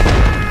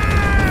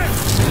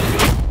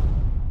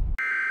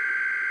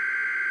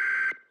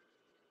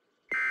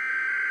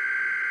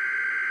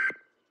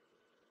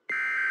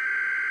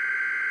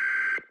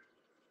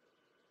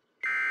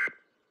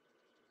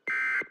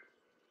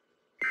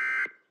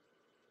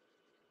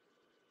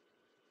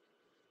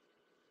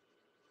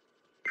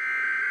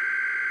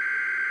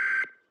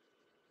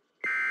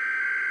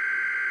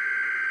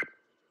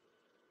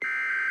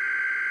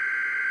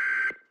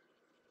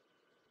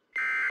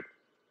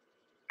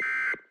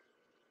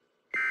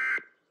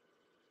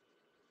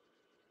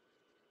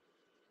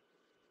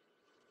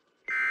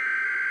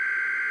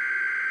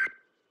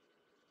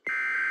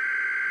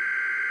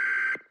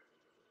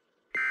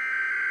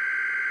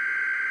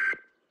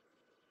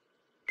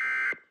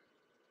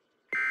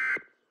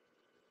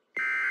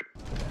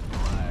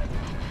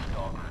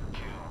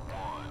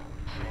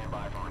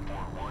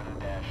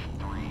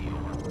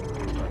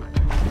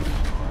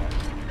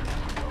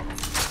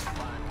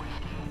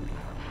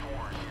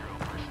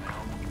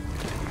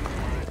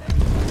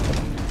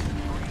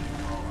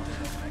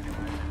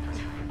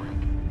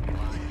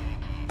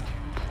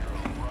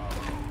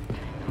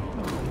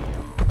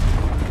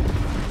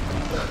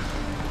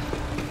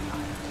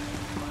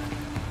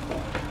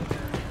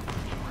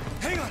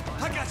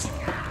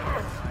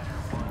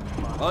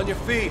 On your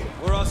feet.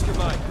 We're Oscar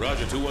Mike.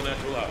 Roger, 2-1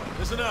 natural out.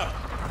 Listen up.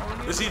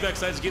 This evac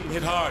site's getting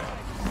hit hard.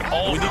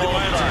 All We need to call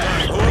buy some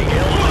signs. time.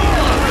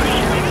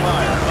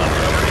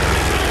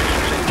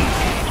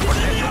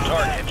 Potential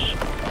targets.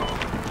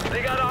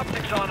 They got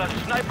optics on us.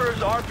 Snipers,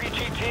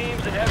 RPG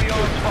teams, and heavy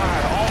arms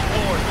fire. All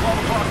floors. 12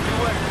 o'clock,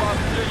 2X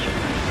position.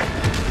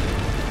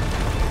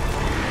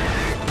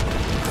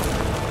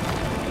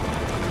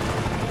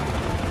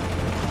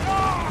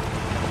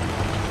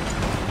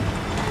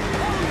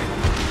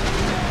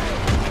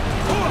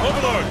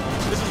 Overlord,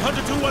 this is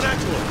Hunter 2-1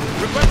 actual.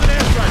 Request an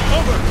airstrike.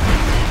 Over.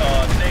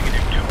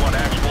 Negative 2-1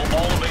 actual.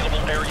 All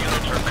available air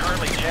units are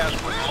currently tasked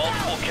with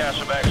multiple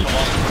Casevacs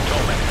along the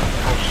Potomac.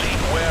 Proceed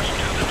west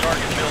to the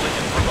target building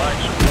and provide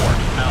support.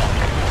 Out.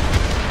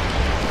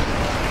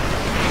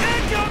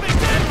 Incoming!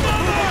 Get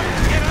forward!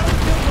 Get out of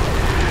the field.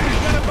 You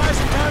gotta buy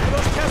some time for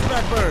those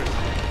Casevac birds.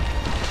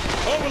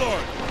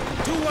 Overlord,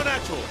 2-1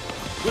 actual.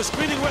 We're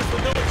screening west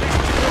with no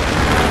adjacent support.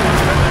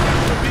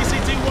 The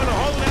BCT-1 are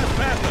hauling ass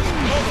past us.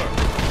 Over.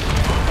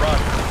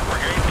 Roger.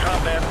 Brigade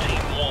Combat Team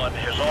 1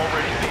 has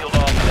already peeled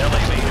off an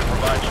LAV to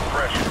provide some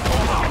pressure.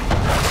 Over.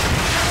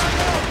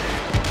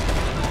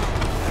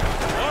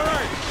 All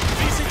right.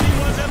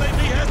 BCT-1's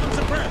LAV has them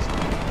suppressed.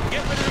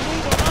 Get ready to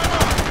move on my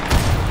mark.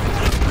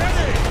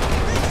 Ready.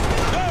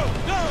 Go,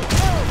 go,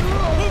 go.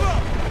 Move up,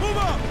 move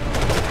up.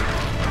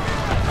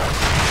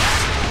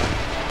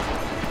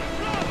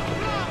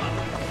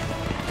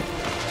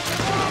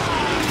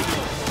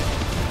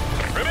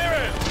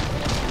 Ramirez,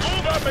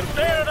 move up and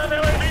stand on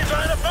LAV's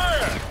line of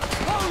fire.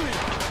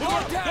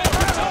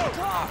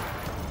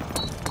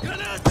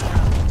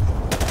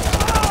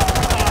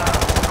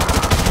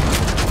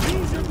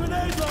 Use your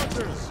grenade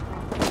launchers!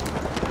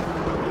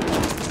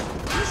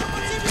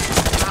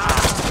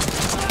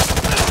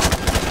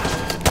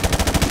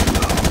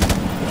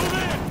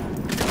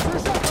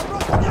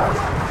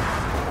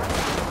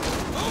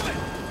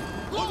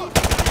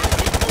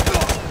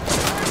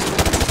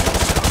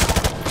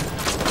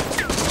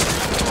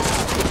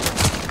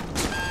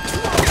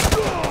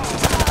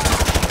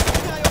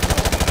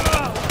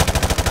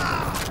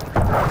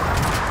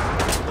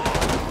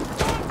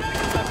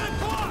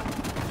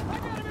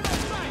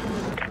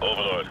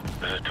 Overlord,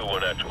 this is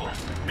 2-1 actual.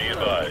 Be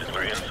advised,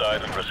 we're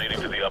inside and proceeding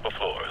to the upper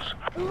floors.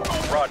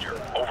 Roger.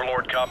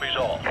 Overlord copies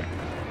all.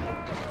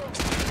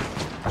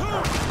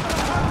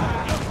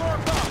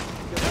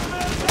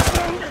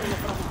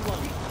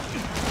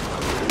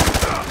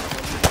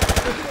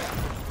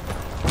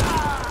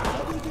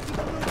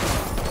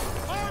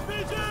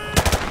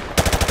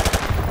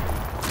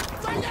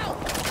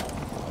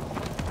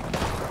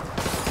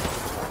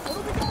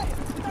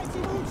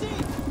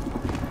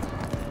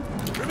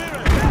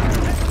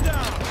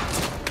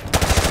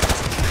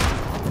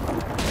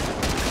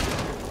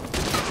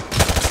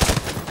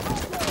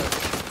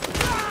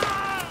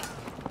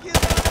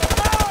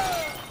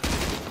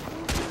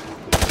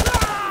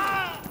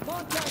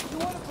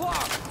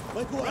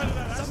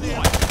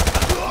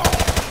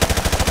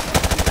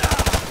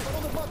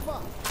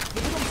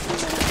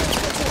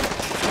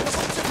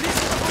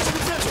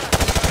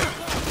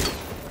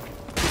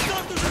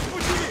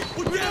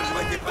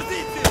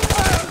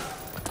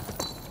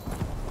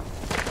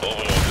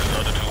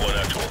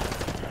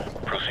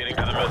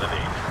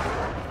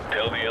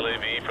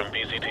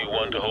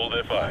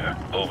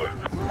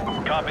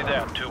 Copy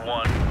that,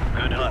 2-1.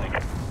 Good hunting.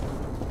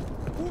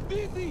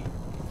 Убитый!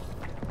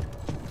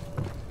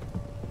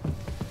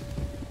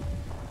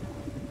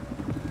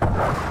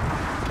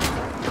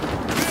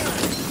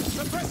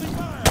 Suppressing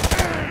fire!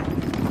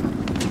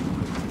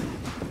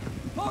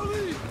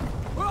 Holy!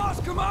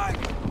 Oscar, Mike!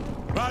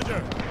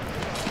 Roger!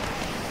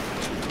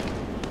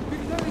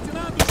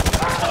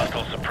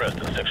 Hostile suppressed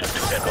in Section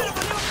 2 Echo.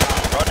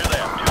 Roger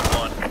that,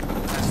 2-1.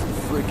 That's the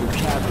freaking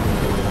capital.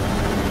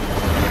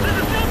 This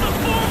is Delta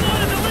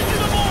 4-1 at the Lincoln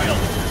Memorial.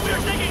 We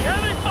are taking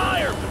heavy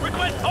fire.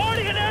 Request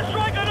already an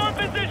airstrike on our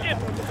position.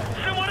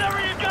 Send whatever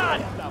you got.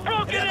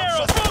 Broken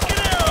arrow, broken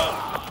arrow.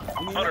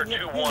 Hunter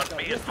 2-1,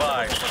 be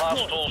advised.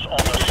 Hostiles on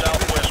the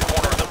southwest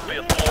corner of the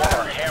 5th floor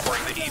are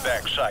hammering the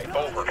evac site.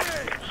 Over.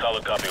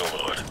 Solid copy,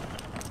 Overlord.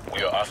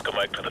 We are Oscar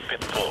Mike to the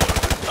 5th floor.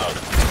 Out.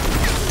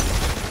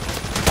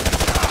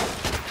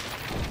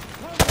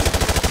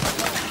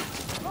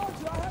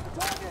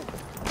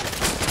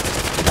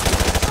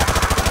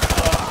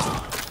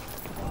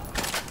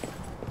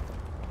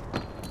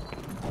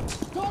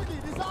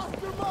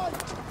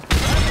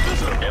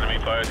 Enemy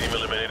fire team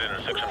eliminated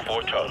in Section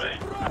 4 Charlie.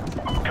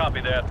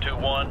 Copy that,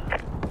 2-1.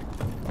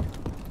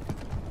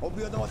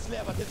 Убьённого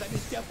слева, ты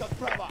заместил как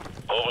право!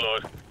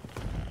 Overlord,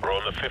 we're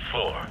on the 5th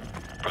floor.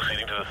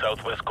 Proceeding to the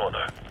southwest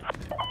corner.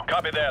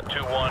 Copy that,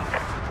 2-1.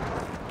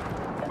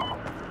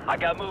 I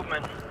got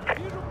movement.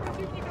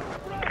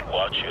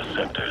 Watch your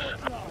sectors.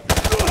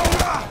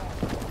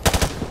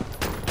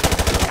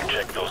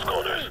 Check those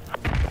corners.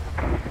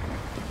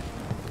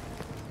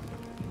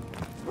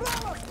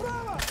 Справа,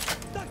 справа!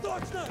 Так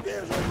точно!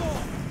 Вижу его!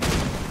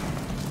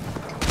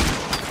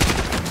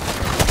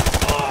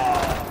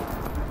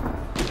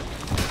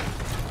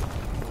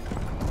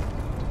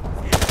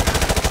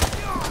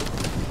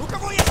 У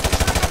кого есть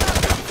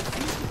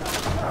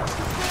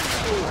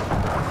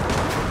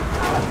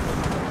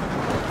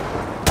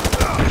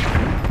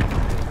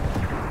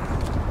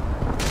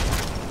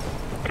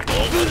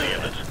All friendly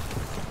units.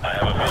 I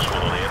have a visual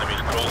on the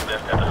enemy's crow's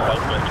nest at the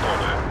southwest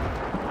corner.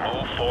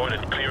 Move forward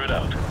and clear it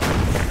out.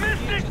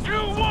 Mystic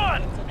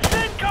 2-1!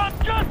 CENTCOM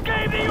just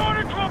gave the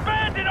order to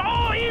abandon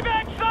all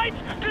evac sites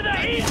to the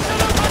east of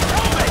the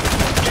Potomac!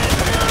 Get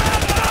your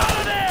ass out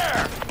of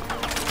there!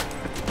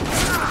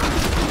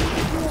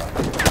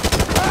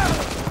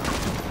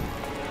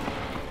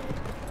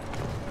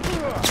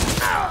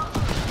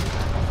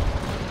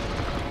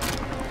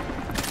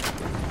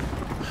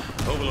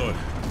 Overlord,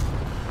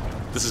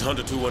 this is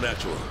Hunter 2-1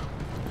 actual.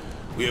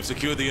 We have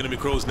secured the enemy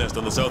crow's nest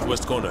on the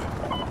southwest corner.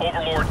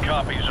 Overlord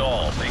copies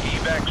all. The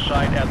evac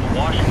site at the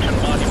Washington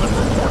Monument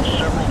reports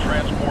several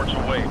transports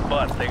away,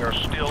 but they are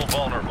still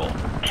vulnerable.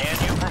 Can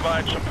you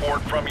provide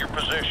support from your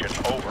position?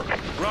 Over.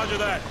 Roger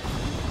that.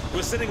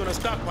 We're sitting on a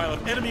stockpile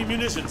of enemy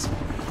munitions.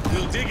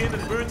 We'll dig in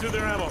and burn through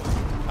their ammo.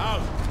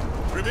 Out.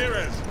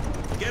 Ramirez,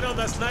 get on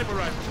that sniper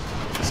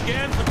rifle.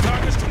 Scan for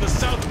targets to the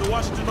south of the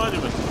Washington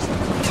Monument.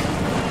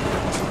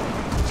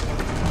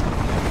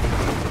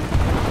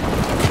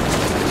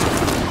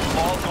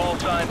 All call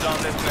signs on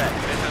this net.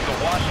 This is the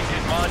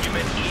Washington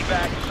Monument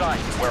evac site.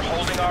 We're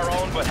holding our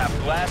own but have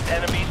glassed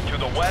enemies to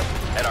the west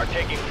and are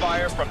taking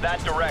fire from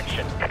that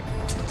direction.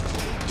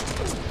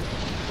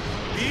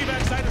 The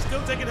evac site is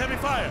still taking heavy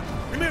fire.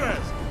 Ramirez,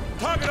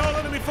 target all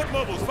enemy foot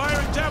mobiles,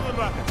 firing javelin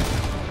rockets.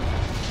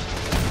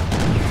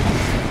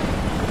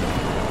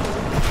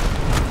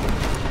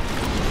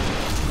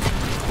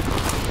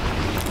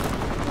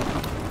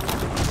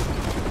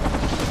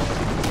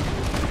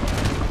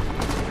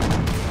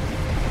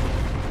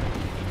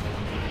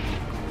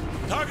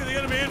 Target the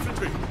enemy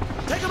infantry.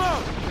 Take them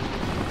out!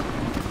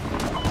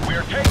 We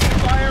are taking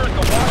fire at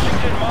the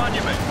Washington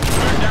Monument.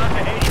 We're down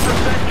to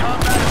 80%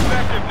 combat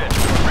effectiveness.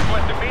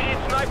 Request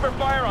immediate sniper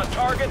fire on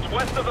targets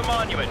west of the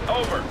monument.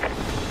 Over.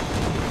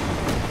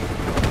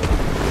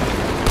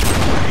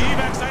 The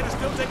evac site is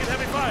still taking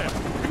heavy fire.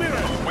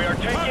 Ramirez, We are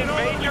taking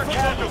major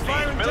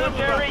casualties,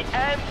 military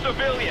and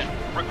civilian.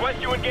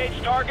 Request you engage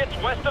targets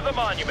west of the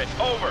monument.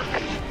 Over.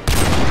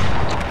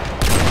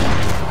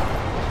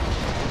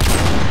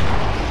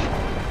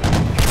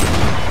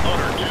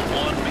 Hunter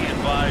 2-1, be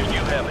advised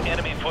you have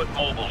enemy foot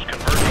mobiles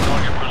converging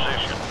on your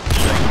position.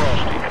 Stay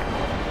frosty.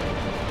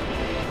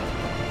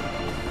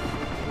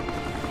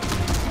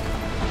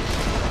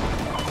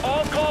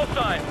 All call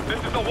signs.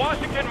 This is the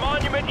Washington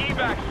Monument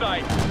evac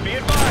site. Be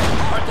advised,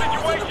 our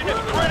situation is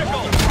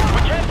critical.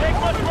 We can't take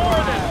much more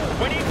of this.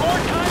 We need more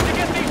time to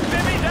get these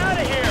civvies out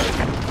of here.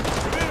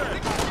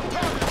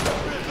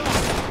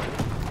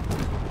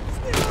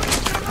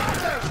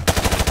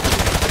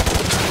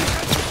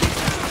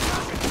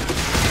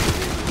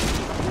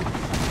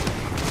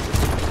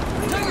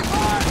 Taking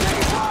fire!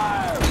 Taking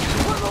fire!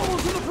 Put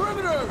mobiles to the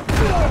perimeter!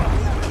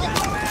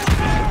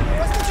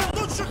 Возьмите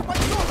лучших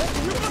бойцов!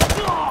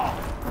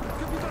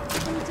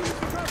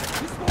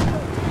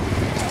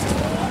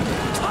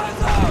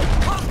 Eyes out!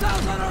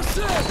 Hostiles on our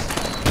six!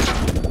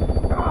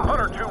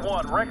 Hunter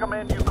 2-1,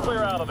 recommend you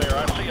clear out of there.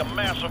 I see a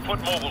mass of foot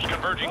mobiles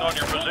converging on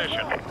your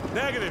position.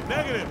 Negative,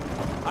 negative.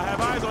 I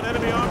have eyes on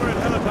enemy armor and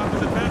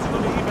helicopters advancing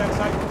on the evac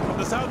site from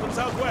the south and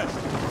southwest.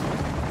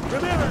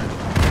 Remember,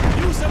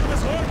 use some of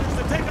this ordnance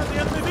to take out the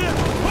enemy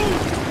vehicle.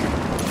 Move!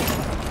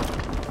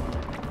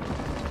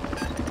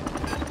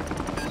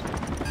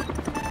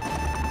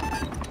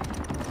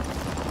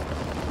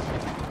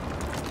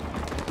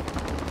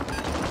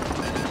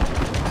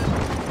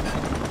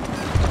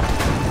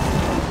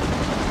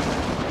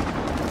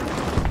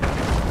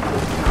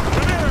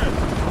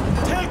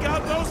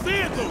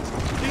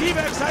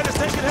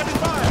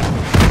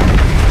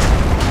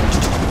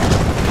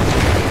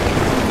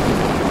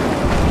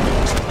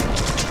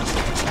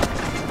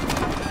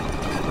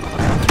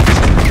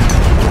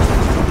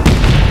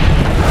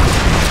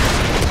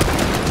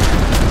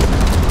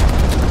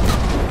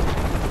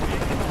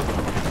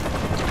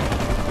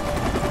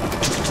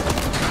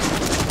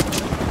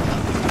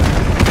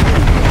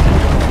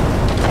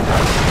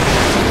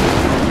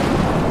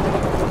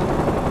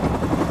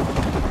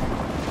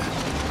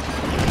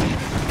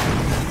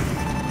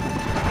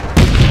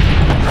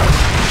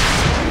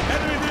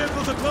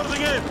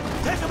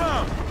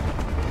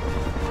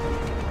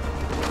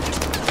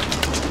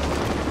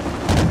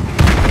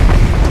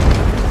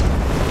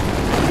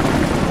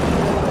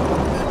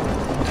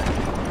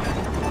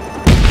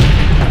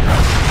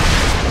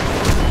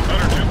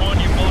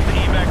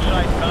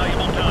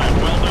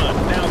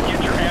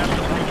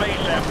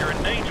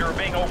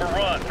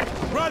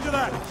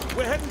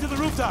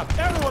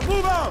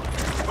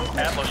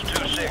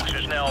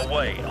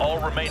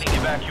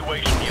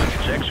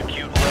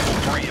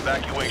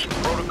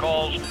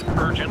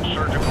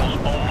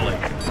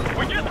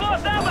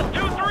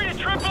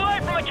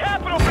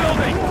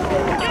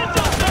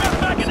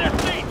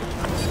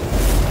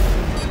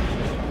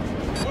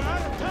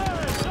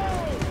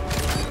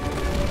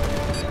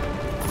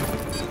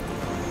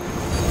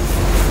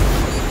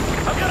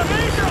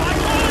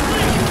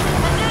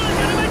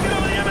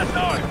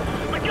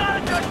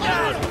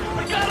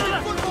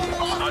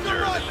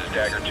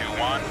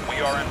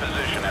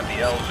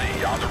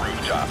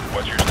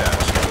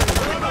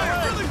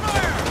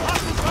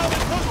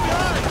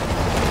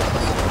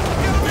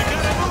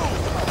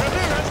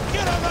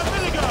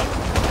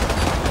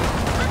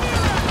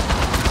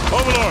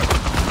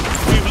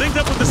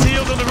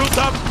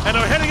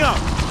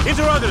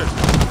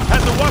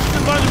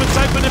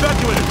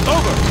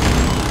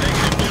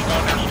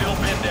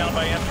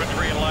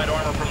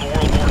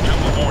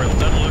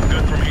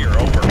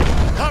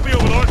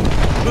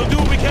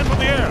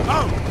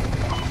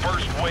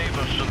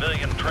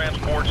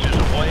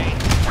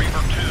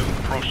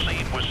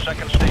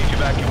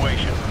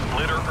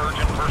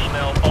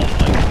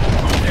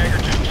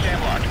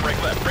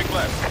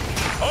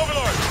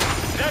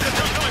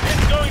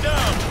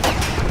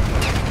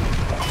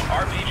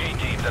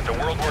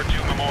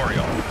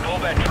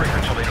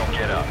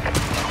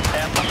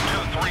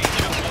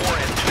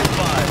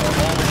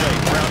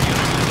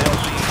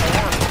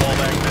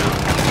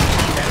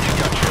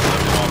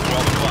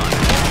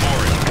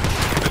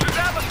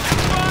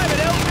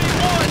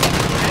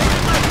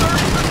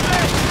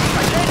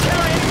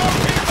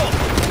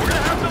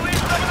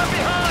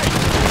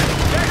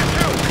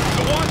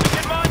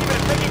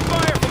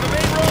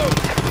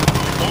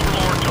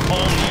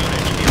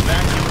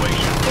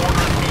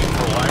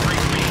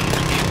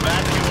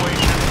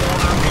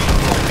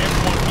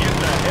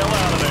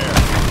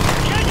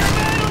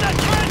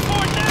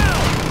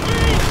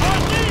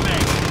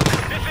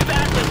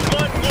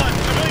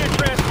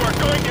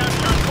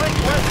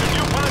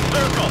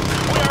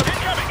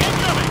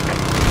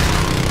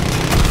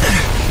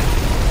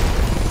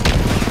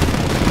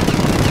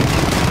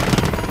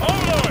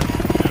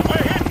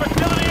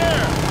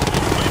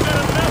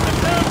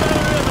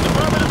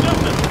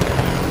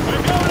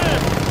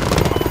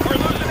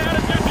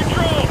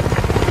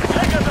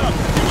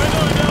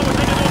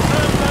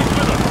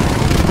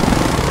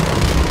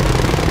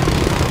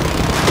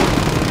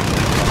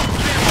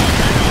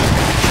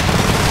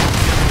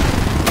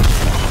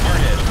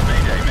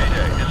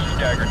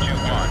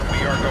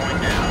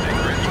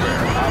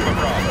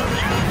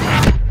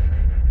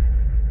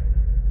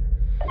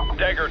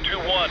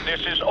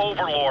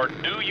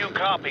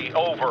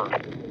 Over.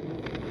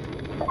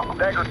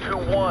 Dagger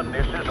 2-1,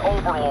 this is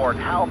Overlord.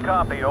 How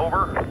copy?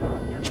 Over.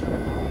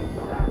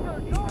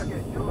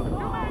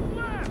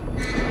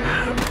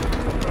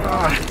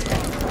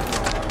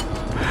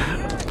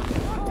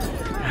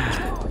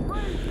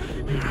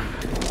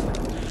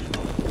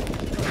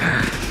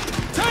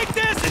 Take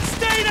this and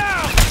stay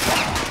down!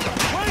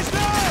 Place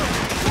down!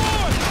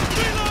 Forward!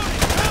 Reload!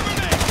 Cover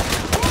me!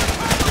 Forward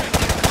covering!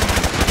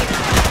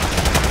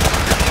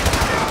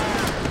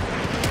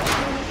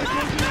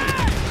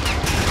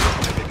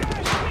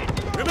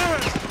 Remember!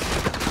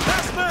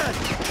 Last man!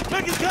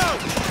 Make it count!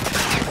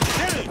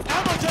 Get it!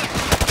 Ammo check!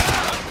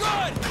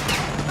 Good!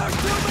 There's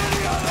too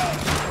many of them!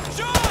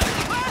 Sean!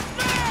 Last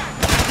man!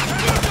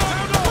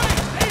 Turn away!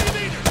 80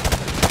 meters!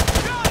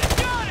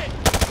 Got it!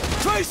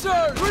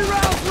 Tracer! 3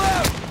 rounds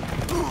left!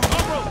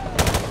 Corporal!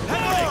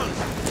 Hang on!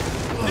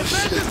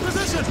 Defend this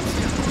position!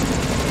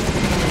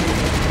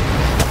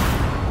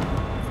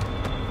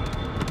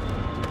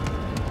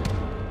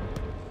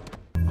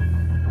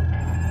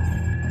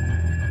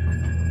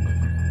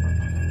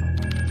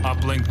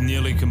 Uplink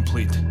nearly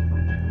complete.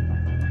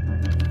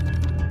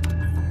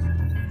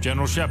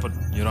 General Shepard,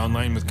 you're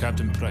online with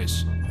Captain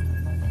Price.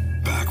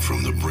 Back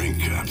from the brink,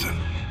 Captain.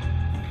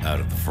 Out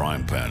of the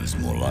frying pan is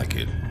more like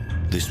it.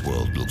 This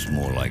world looks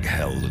more like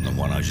hell than the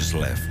one I just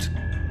left.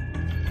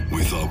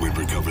 We thought we'd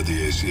recovered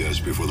the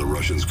ACS before the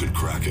Russians could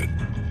crack it.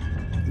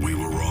 We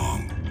were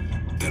wrong.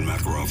 Then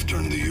Makarov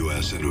turned the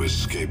US into his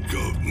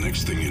scapegoat.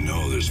 Next thing you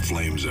know, there's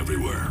flames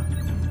everywhere.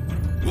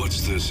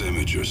 What's this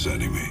image you're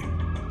sending me?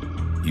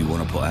 You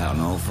want to put out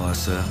an oil fire,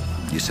 sir?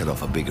 You set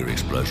off a bigger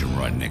explosion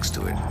right next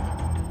to it.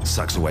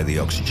 Sucks away the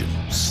oxygen,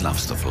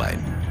 snuffs the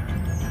flame.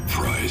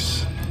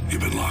 Price,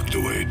 you've been locked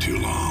away too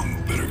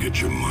long. Better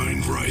get your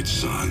mind right,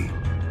 son.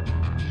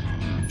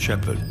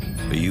 Shepard,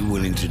 are you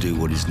willing to do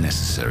what is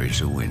necessary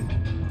to win?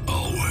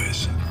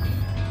 Always.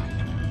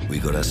 We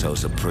got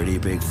ourselves a pretty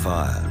big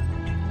fire.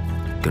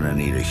 Gonna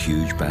need a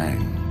huge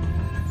bang.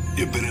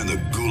 You've been in the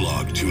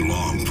gulag too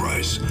long,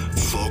 Price.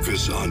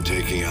 Focus on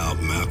taking out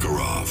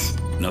Makarov.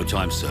 No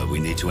time, sir. We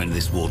need to end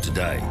this war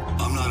today.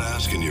 I'm not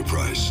asking you,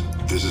 Price.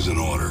 This is an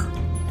order.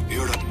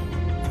 You're to...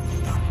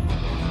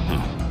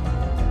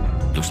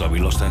 Looks like we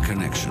lost our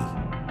connection.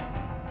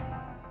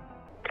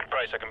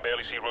 Price, I can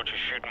barely see Roach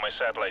shooting my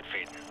satellite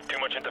feed. Too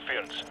much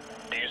interference.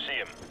 Do you see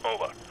him?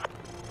 Over.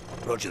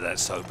 Roger that,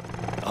 Soap.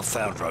 I've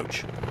found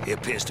Roach. He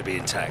appears to be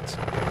intact.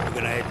 We're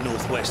gonna head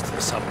northwest to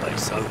the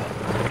subbase.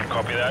 Over.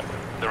 Copy that.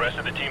 The rest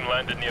of the team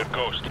landed near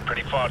Ghost,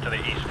 pretty far to the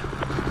east.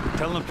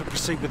 Tell them to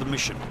proceed with the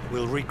mission.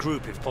 We'll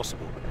regroup if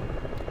possible.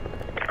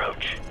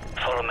 Roach,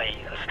 follow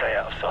me and stay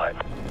out of sight.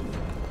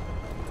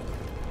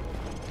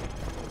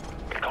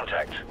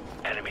 Contact.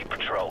 Enemy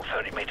patrol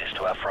 30 meters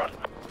to our front.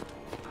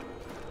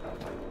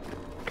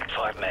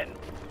 5 men,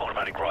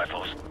 automatic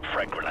rifles,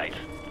 frag grenades,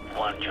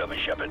 1 German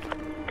Shepherd.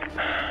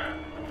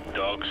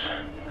 Dogs.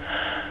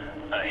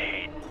 I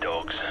hate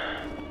dogs.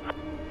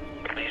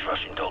 These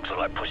Russian dogs are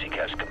like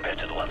pussycats compared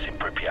to the ones in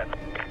Pripyat.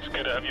 It's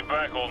good to have you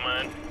back, old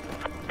man.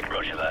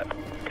 Roger that.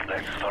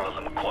 Let's follow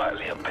them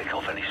quietly and pick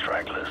off any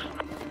stragglers.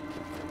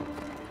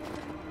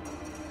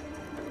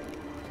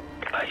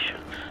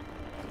 Patience.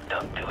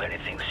 Don't do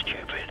anything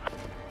stupid.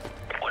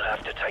 We'll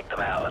have to take them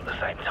out at the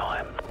same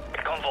time.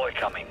 Convoy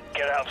coming.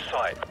 Get out of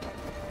sight.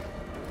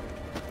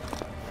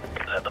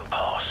 Let them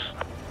pass.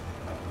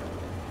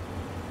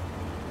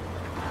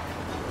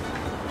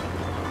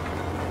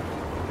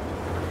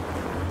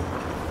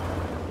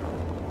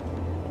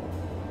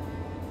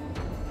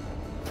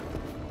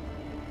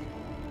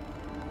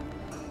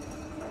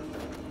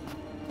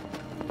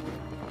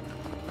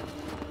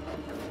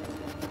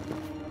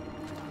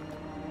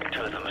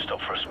 Two of them are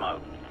stopped for a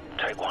smoke.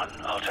 Take one,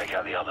 I'll take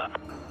out the other.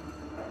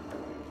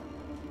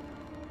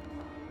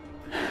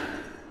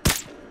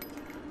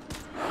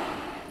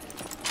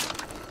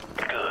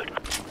 Good.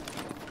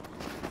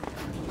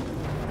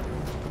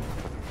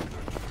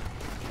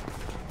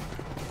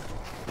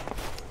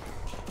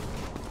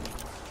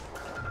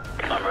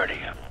 I'm ready.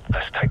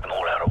 Let's take them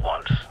all out at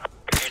once.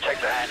 You take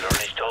the handler and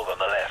his dog on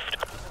the left.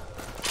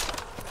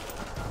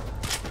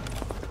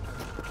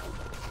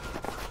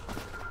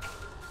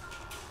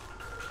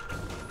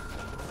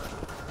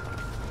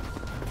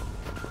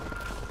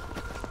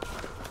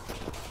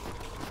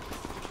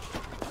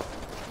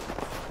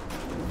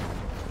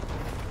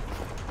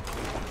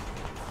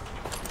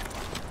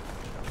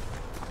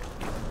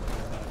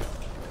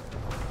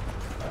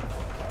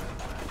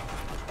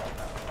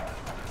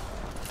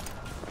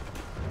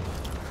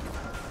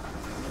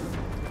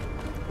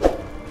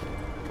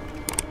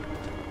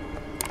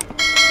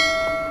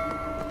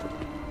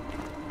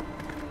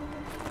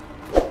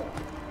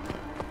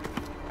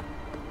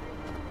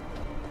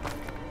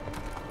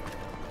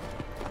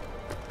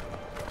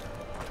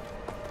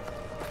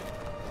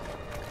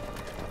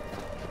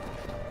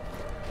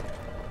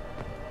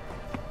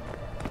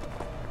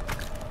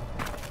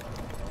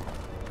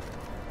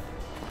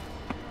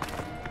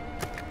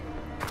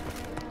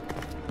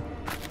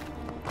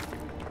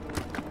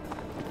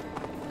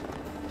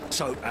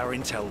 So, our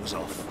intel was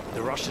off.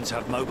 The Russians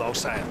have mobile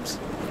SAMs.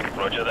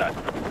 Roger that.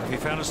 Have you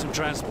found us some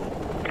transport?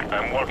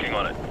 I'm working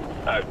on it.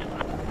 Out.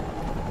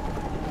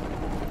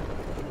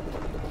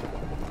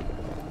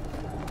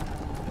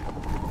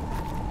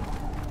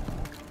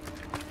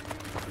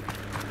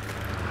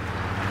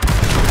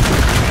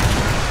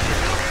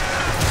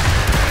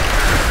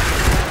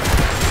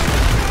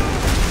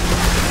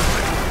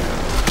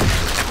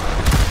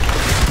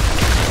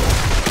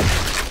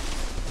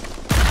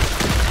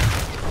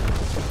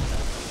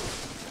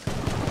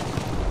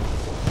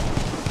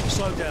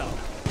 Slow down.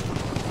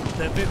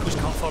 Their vehicles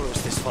can't follow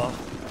us this far.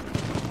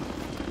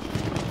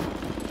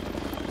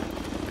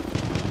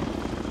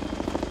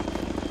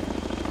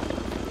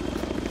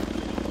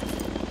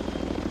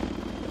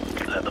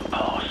 Let them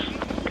pass.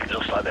 It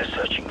looks like they're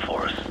searching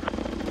for us.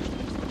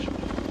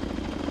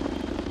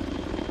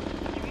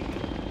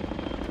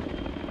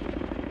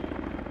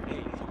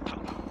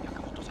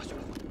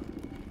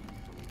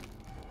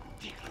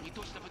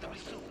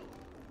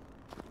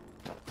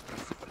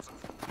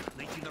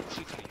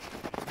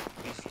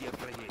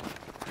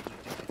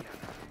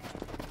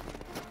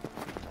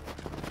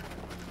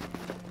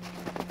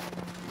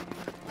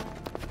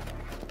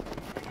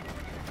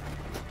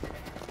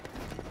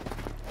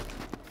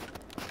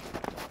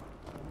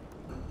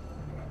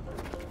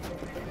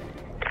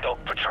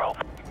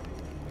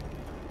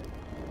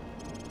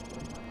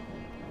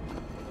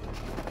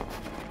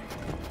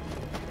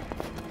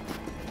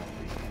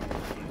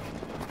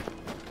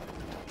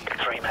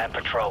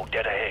 patrol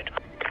dead ahead.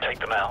 Take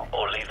them out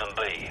or leave them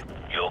be.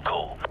 Your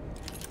call.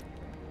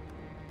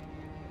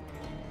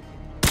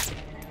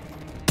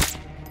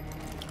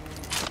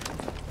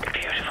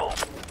 Beautiful.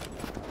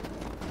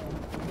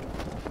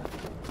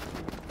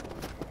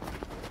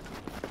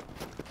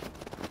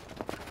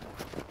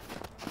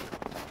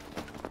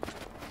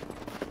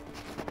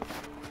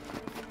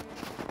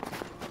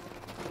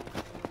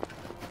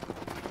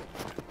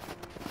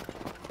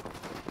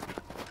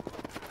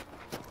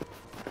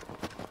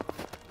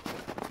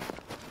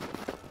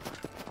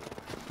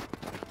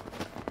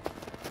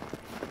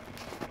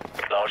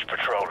 Large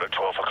patrol at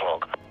 12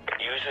 o'clock.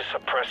 Use a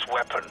suppressed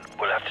weapon.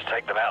 We'll have to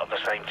take them out at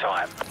the same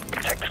time.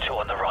 Take the two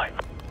on the right.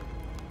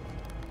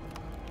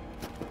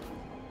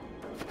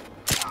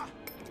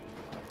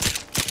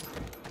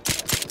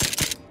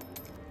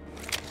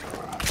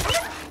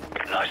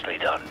 Nicely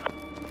done.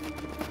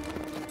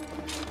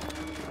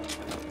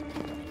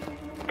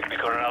 We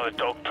got another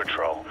dog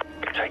patrol.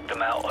 Take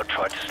them out or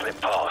try to slip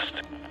past.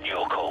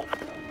 Your call.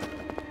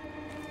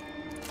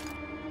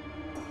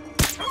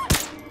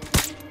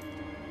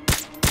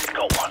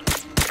 Got one.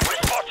 We're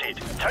spotted.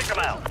 Take them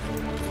out.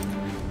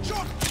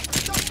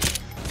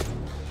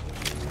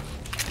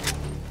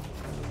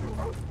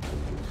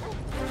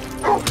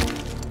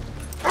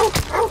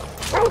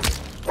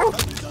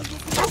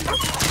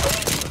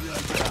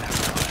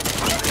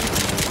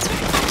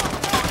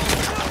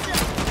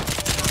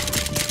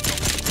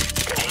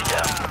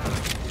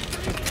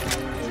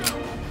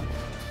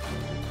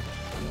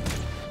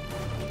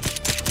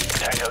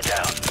 Tango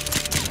down.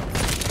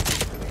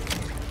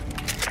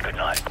 Good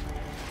night.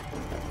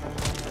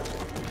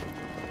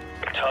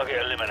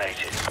 Target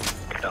eliminated.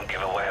 Don't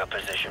give away our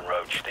position,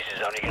 Roach. This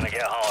is only gonna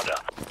get harder.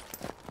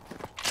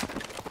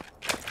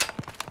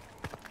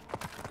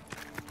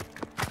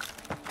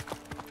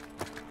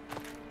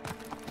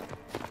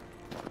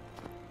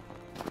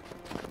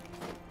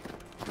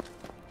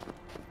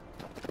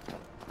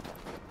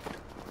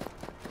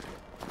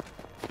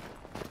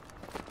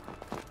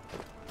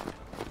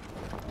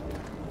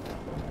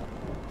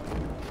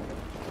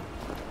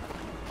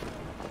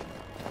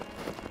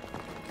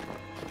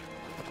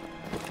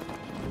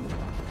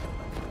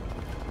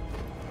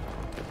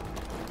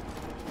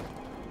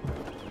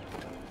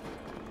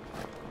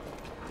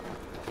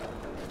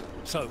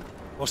 So,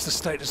 what's the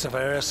status of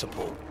our air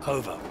support?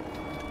 Over.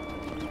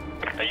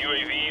 A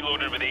UAV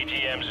loaded with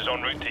ATMs is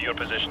en route to your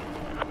position.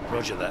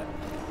 Roger that.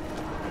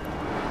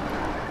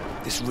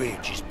 This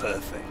ridge is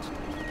perfect.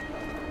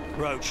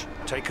 Roach,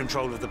 take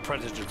control of the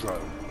Predator drone.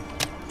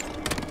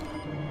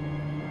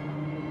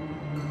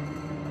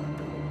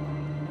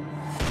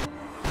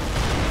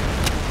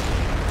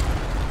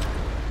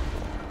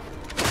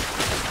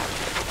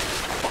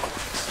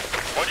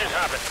 What just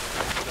happened?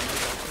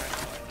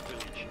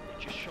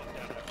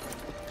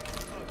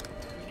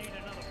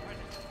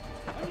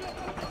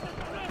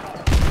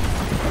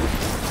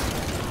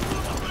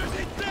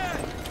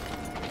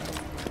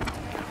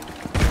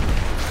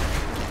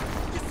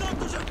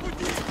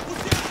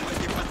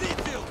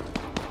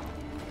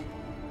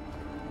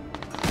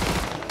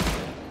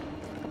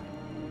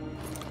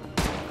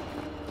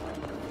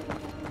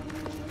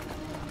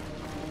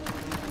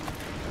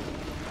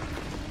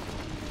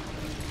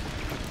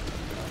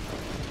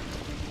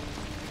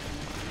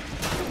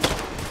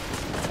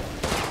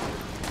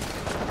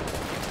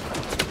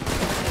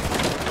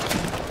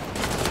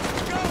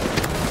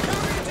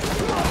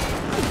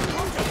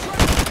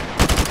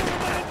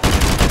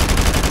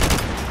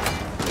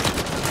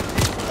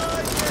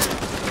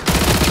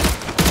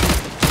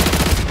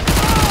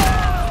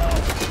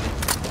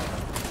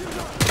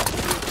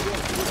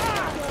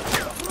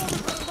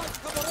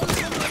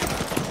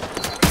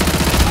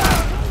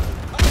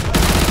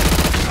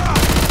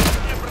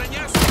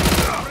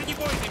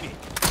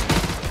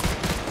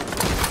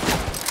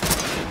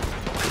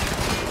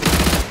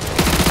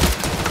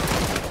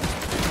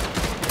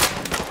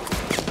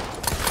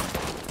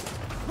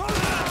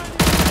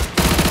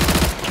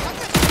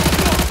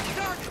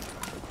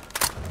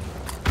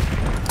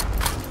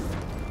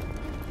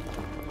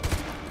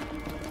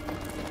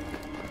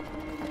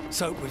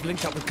 So, we've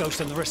linked up with Ghost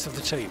and the rest of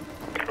the team.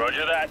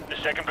 Roger that. The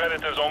second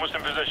Predator's almost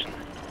in position.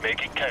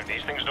 Make it count.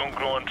 These things don't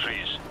grow on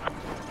trees.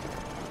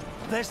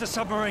 There's the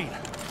submarine,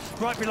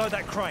 right below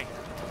that crane.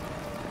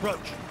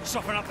 Roach,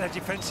 soften up their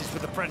defenses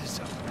with the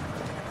Predator.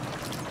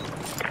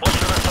 Watch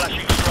for the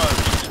flashing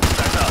strobes.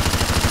 That's us.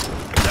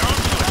 They're on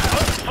to us.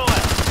 Open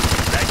fire.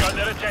 That got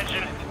their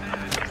attention.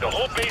 The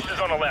whole base is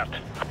on the left.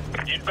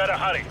 You'd better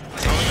hurry.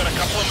 We've only got a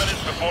couple of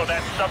minutes before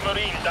that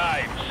submarine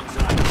dives.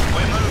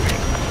 We're moving.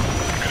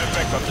 Good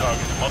effect on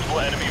target. Multiple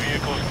enemy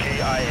vehicles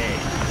KIA.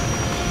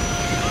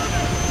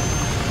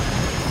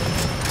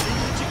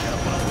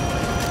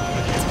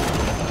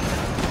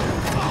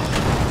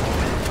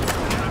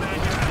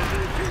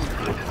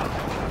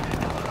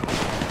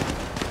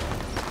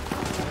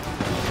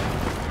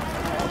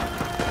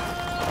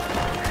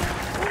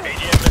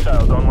 AGM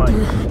missiles online.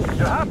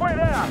 You're halfway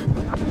there!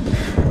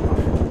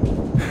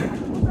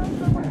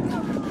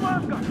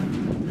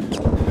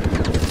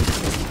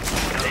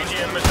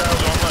 AGM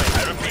missiles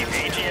online.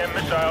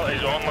 missile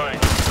is online.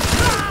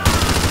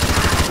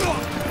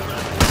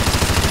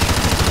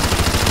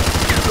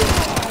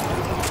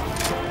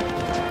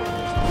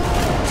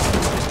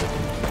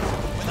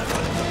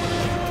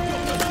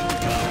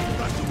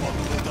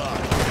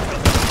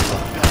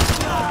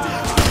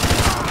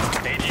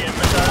 AGM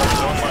missile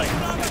is online.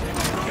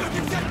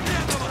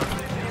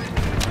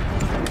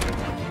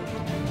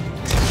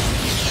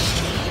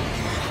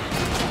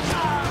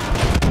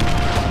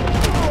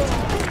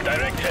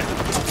 Direct hit.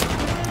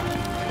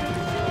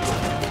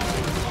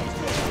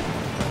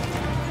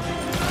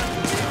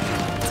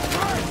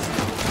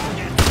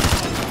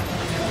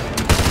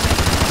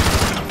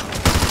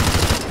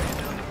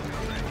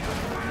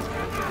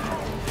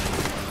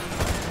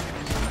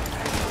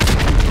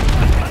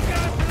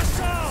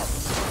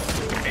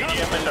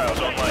 AGM missiles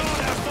online.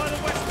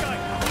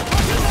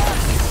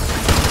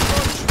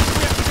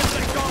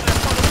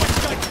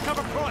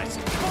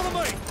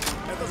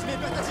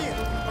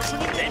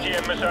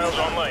 AGM missiles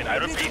online. I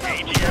repeat,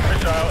 AGM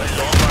missile is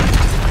online.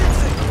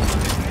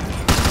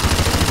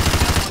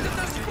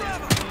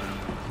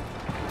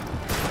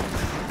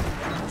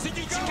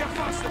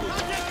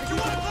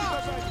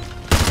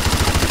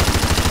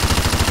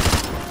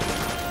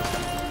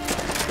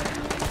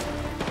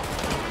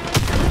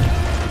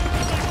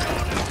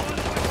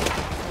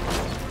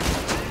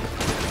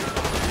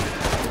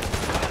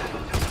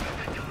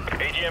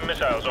 AGM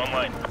missiles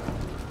online.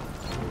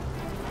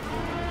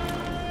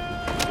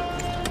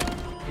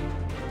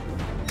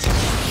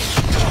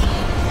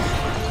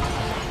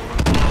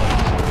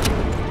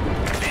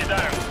 He's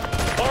down.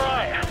 All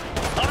right,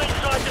 I'm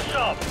inside the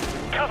sub.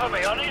 Cover me.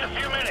 I need a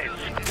few minutes.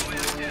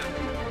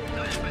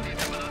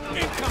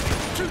 Incoming!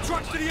 2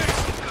 trucks to the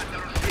east!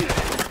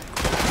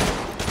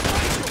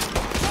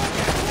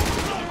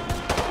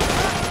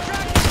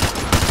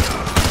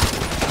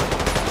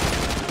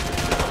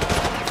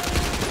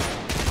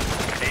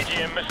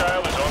 AGM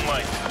missile is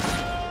online.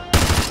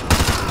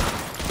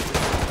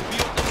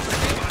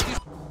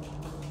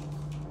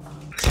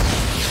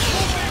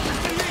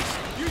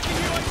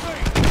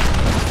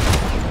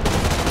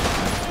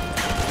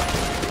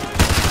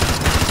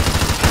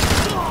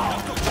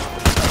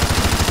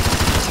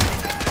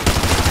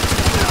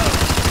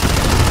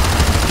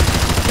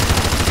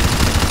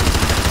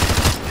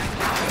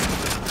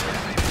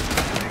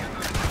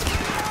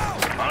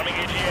 Arming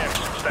AGMs,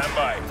 stand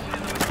by.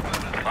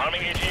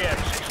 Arming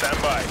AGMs, stand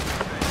by.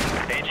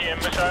 AGM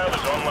missile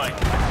is online.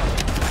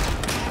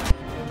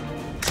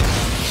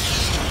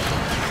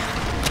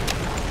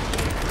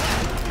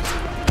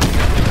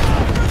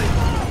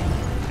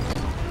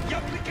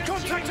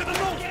 Contact to the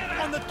north!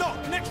 On the dock,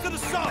 next to the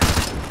sub!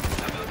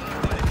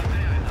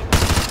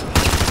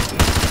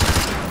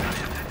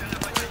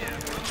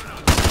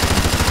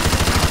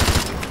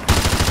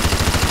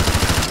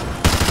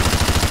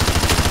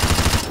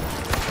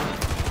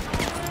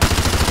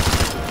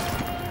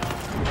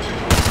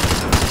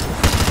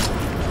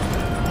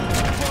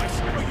 Boys,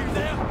 are you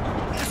there?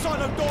 The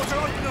silo doors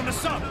are opening on the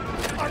sub!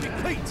 I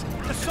repeat,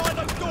 the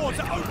silo doors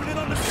are opening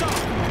on the sub!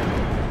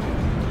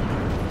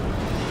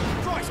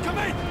 Christ, come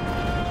in!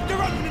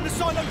 They're opening the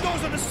silo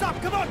doors on the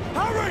sub! Come on,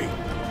 hurry!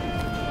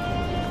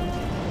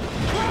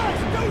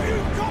 Christ, do you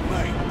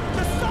copy?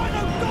 The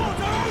silo doors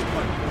are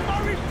open! I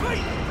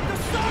repeat, the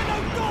silo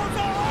doors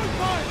are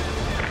open!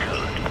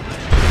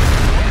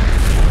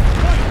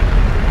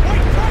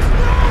 Wait, Christ,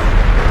 no!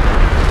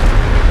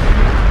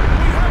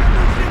 We have a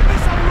nuclear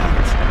missile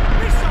launch!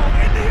 Missile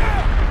in the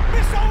air!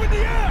 Missile in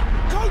the air!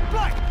 Code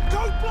black!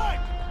 Code black!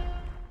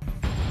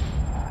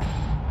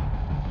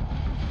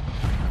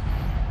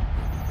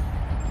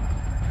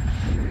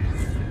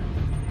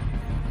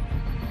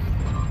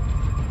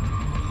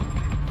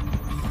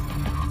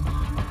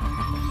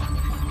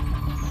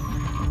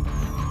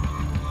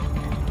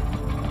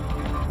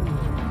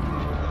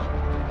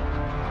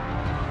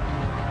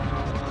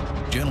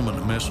 Gentlemen,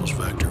 the missiles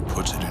vector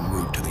puts it en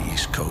route to the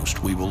East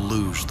Coast. We will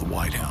lose the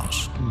White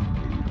House.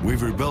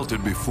 We've rebuilt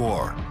it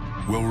before.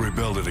 We'll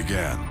rebuild it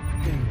again.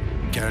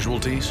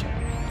 Casualties?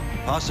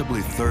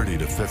 Possibly 30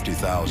 to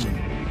 50,000.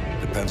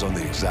 Depends on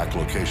the exact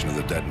location of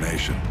the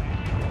detonation.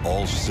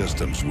 All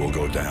systems will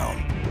go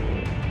down.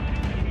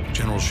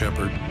 General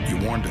Shepard, you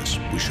warned us.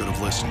 We should have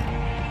listened.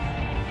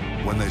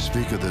 When they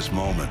speak of this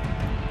moment,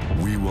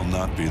 we will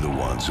not be the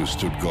ones who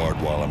stood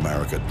guard while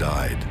America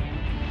died.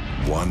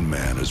 One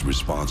man is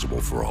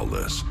responsible for all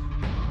this.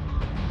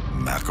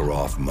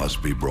 Makarov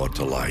must be brought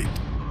to light.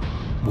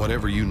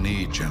 Whatever you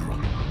need, General.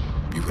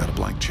 You've got a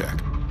blank check.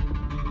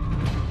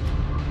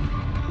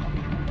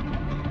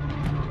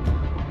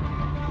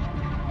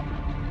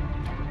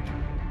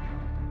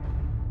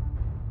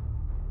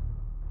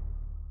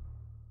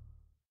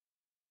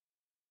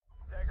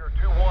 Dagger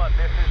 2-1,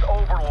 this is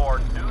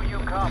Overlord. Do you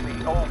copy?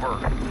 Over.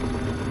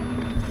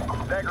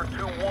 Dagger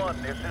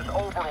 2-1, this is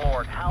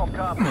Overlord. How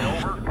copy?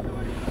 Over.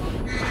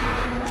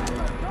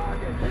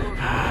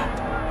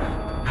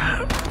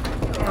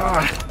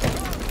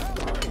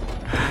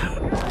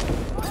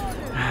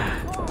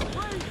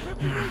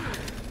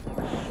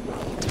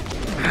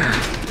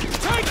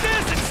 Take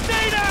this and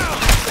stay down!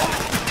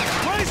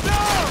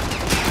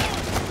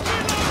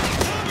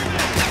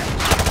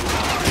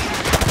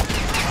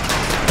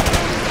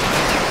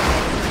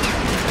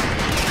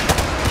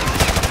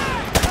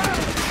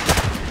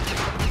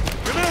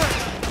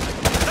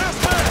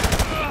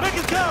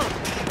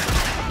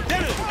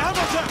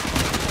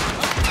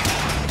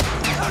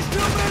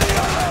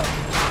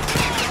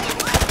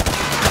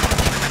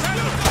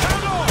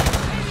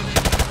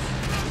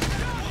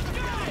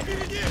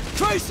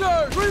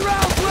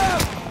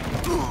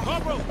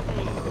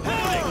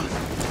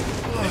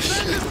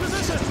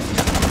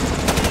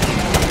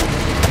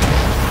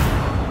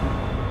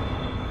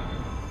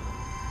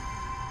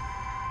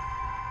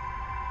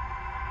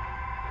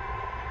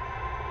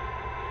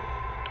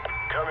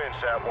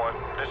 SAT-1.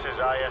 This is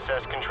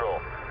ISS Control.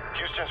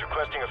 Houston's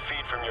requesting a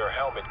feed from your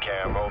helmet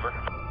cam, over.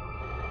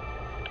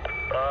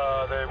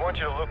 They want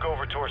you to look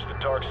over towards the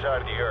dark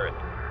side of the Earth.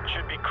 It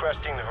should be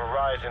cresting the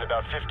horizon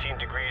about 15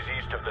 degrees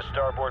east of the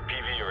starboard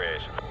PV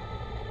arrays.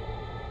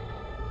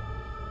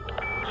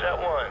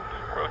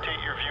 SAT-1, rotate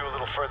your view a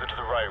little further to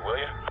the right, will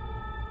you?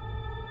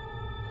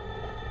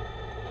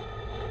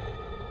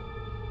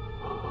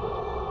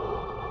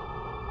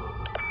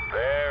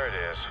 There it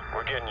is.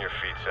 We're getting your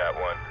feet,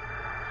 SAT-1.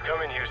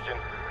 Come in, Houston.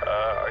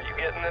 Are you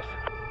getting this?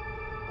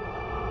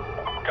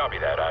 Copy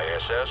that,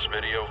 ISS.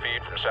 Video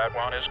feed from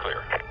SAT-1 is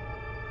clear.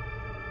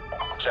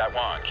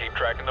 SAT-1, keep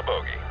tracking the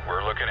bogey.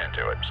 We're looking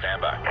into it.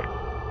 Stand by.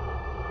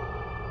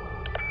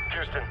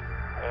 Houston,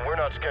 we're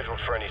not scheduled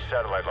for any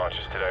satellite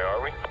launches today,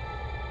 are we?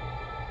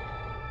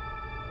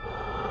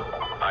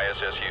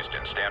 ISS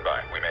Houston, stand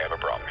by. We may have a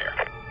problem here.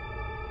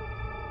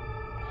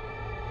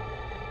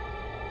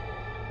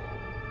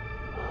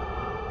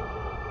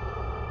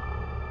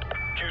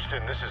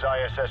 Houston, this is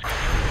ISS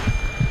Control.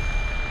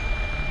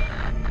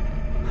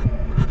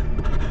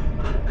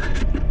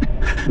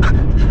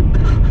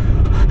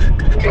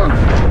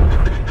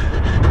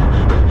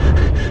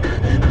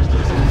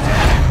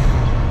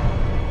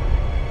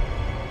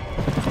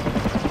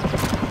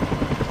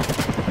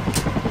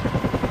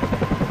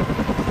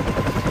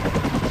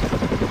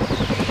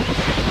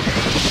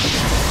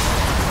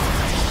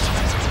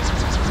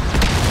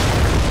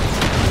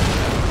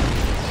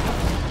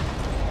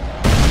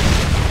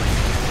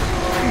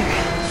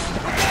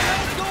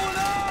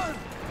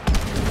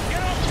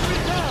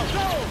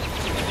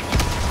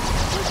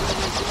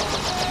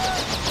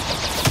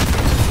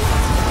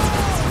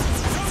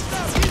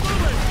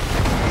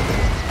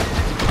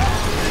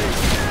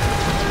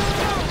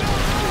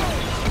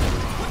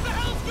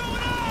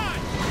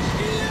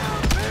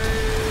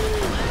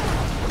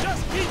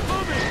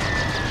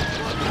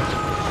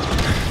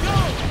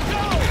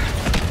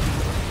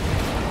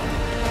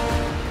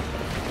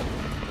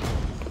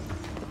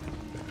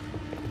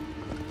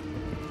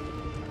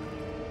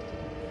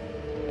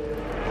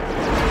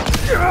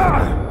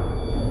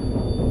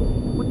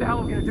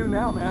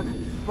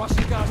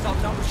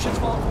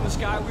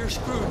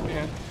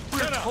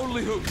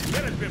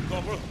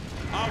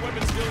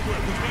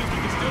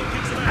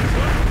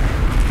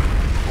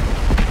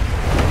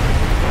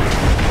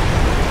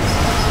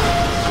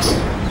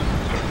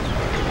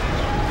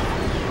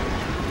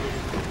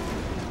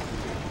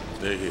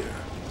 Stay here.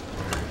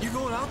 You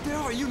going out there?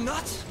 Are you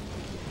nuts?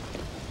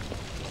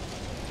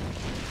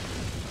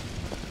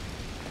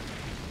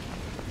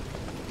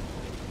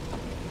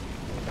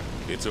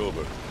 It's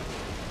over.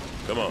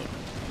 Come on.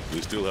 We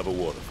still have a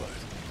water fight.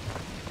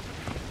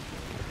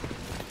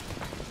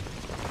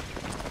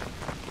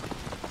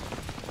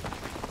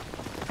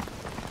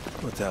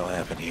 What the hell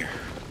happened here?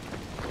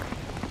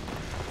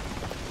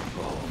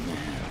 Oh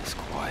man, it's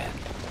quiet.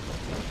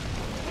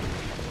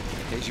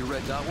 Is your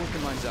red dot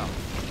working? Mine's out.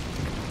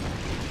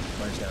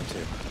 Mine's down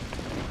too.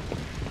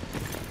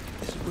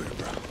 This is weird,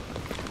 bro.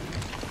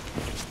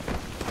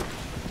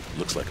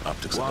 Looks like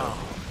optics Wow. are down.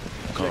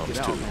 Comms Check it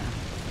out, too. man.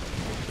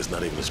 There's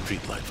not even a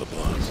street light for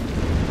blondes.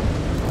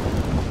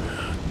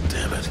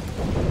 Damn it.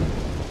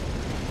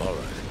 All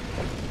right.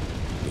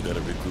 We gotta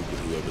regroup with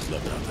whoever's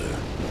left out there.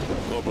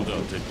 Corporal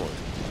Down, take point.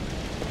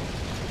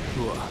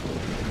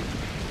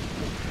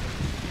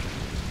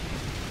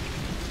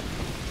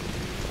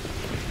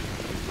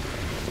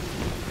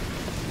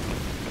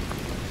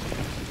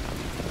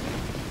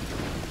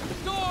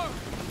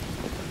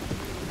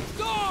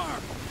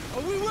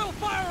 We will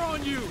fire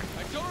on you!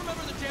 I don't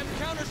remember the damn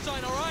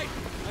countersign, all right?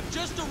 I'm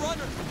just a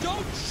runner.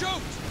 Don't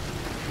shoot!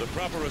 The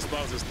proper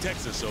response is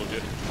Texas,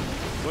 soldier.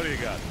 What do you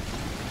got?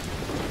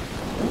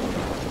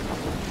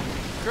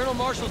 Colonel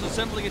Marshall's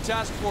assembling a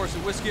task force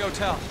at Whiskey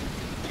Hotel.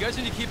 You guys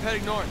need to keep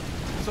heading north.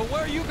 So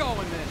where are you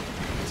going then?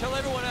 Tell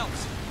everyone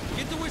else.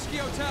 Get to Whiskey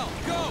Hotel.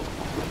 Go!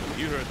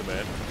 You heard the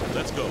man.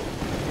 Let's go.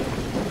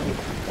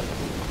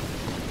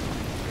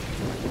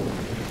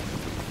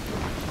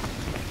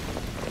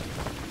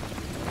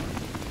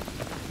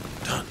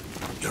 Done.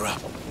 You're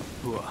up.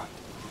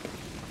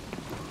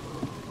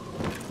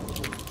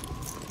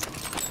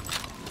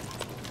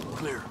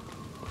 Clear.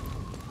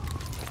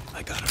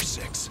 I got our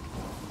 6.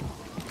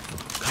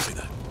 Copy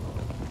that.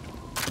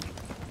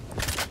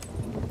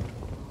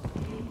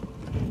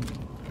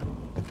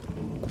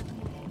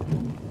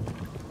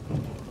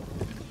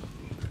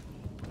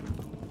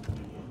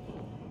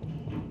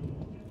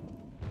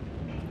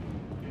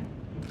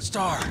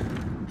 Star!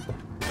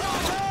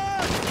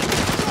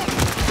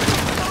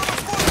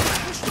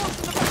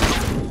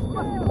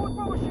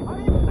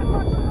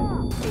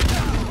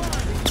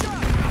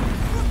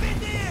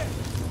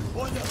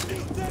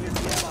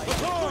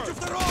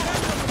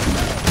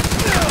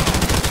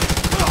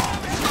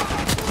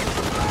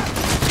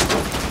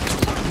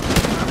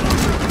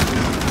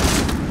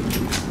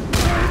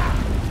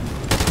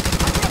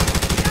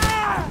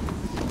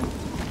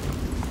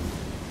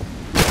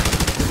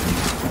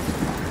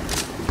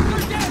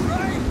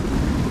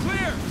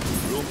 Clear!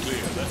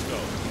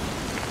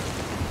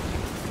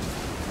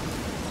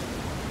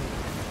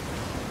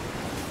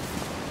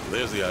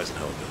 There's the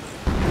Eisenhower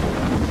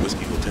building.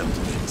 Whiskey Hotel to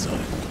the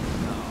inside.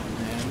 Oh,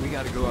 man, we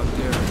gotta go out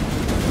there.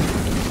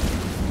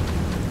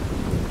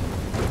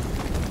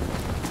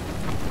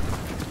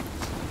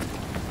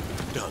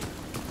 Done.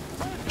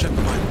 Check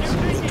the vitals.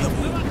 We'll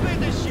cover you.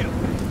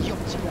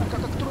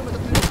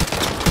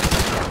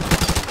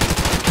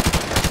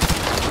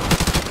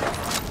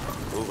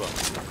 Move up.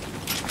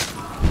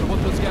 I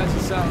want those guys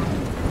inside.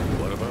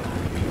 What about?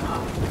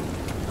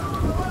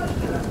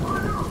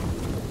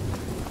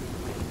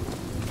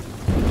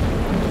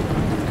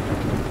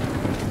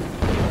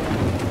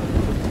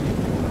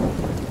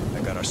 I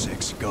got our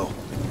 6. Go.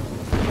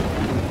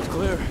 It's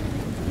clear.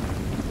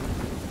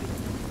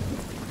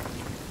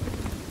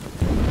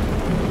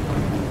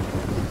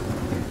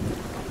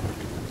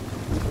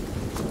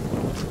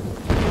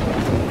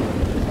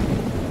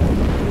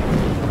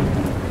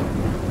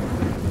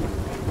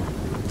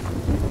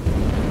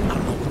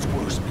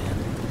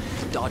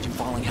 Dodging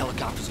falling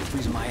helicopters or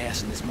freezing my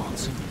ass in this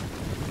monsoon.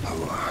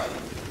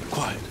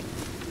 Quiet.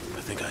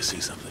 I think I see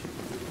something.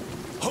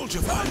 Hold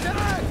your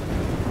fire!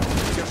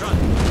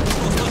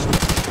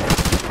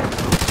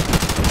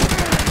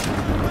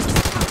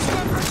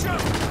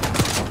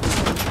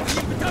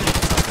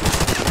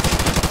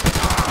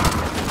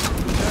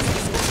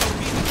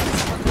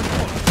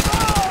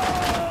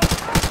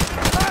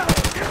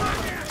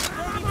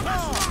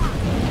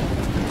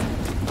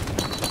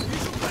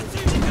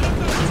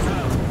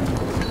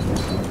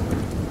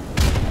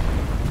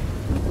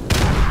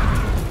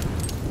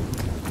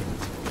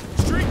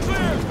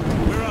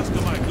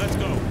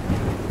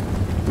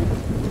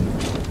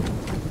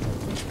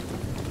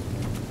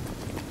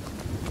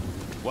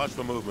 Watch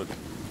for movement.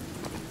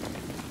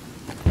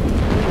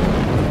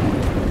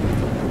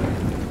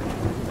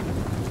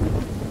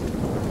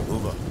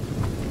 Move up.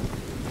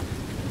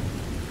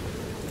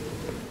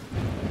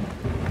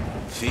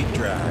 Feet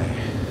dry.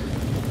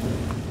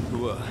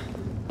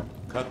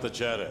 Cut the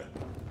chatter.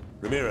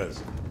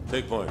 Ramirez,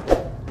 take point.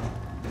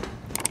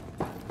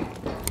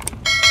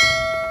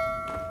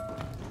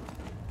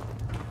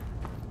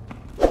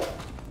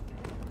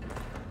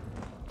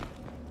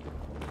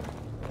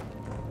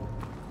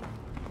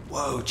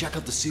 Whoa, check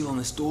out the seal on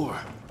this door.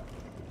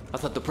 I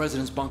thought the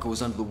president's bunker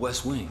was under the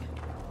west wing.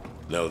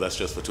 No, that's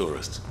just for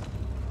tourists.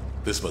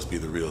 This must be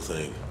the real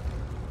thing.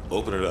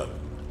 Open it up.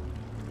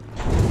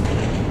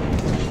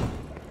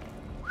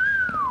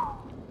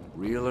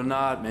 Real or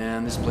not,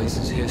 man, this place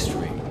is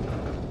history.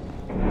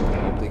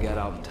 Hope they got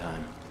out in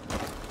time.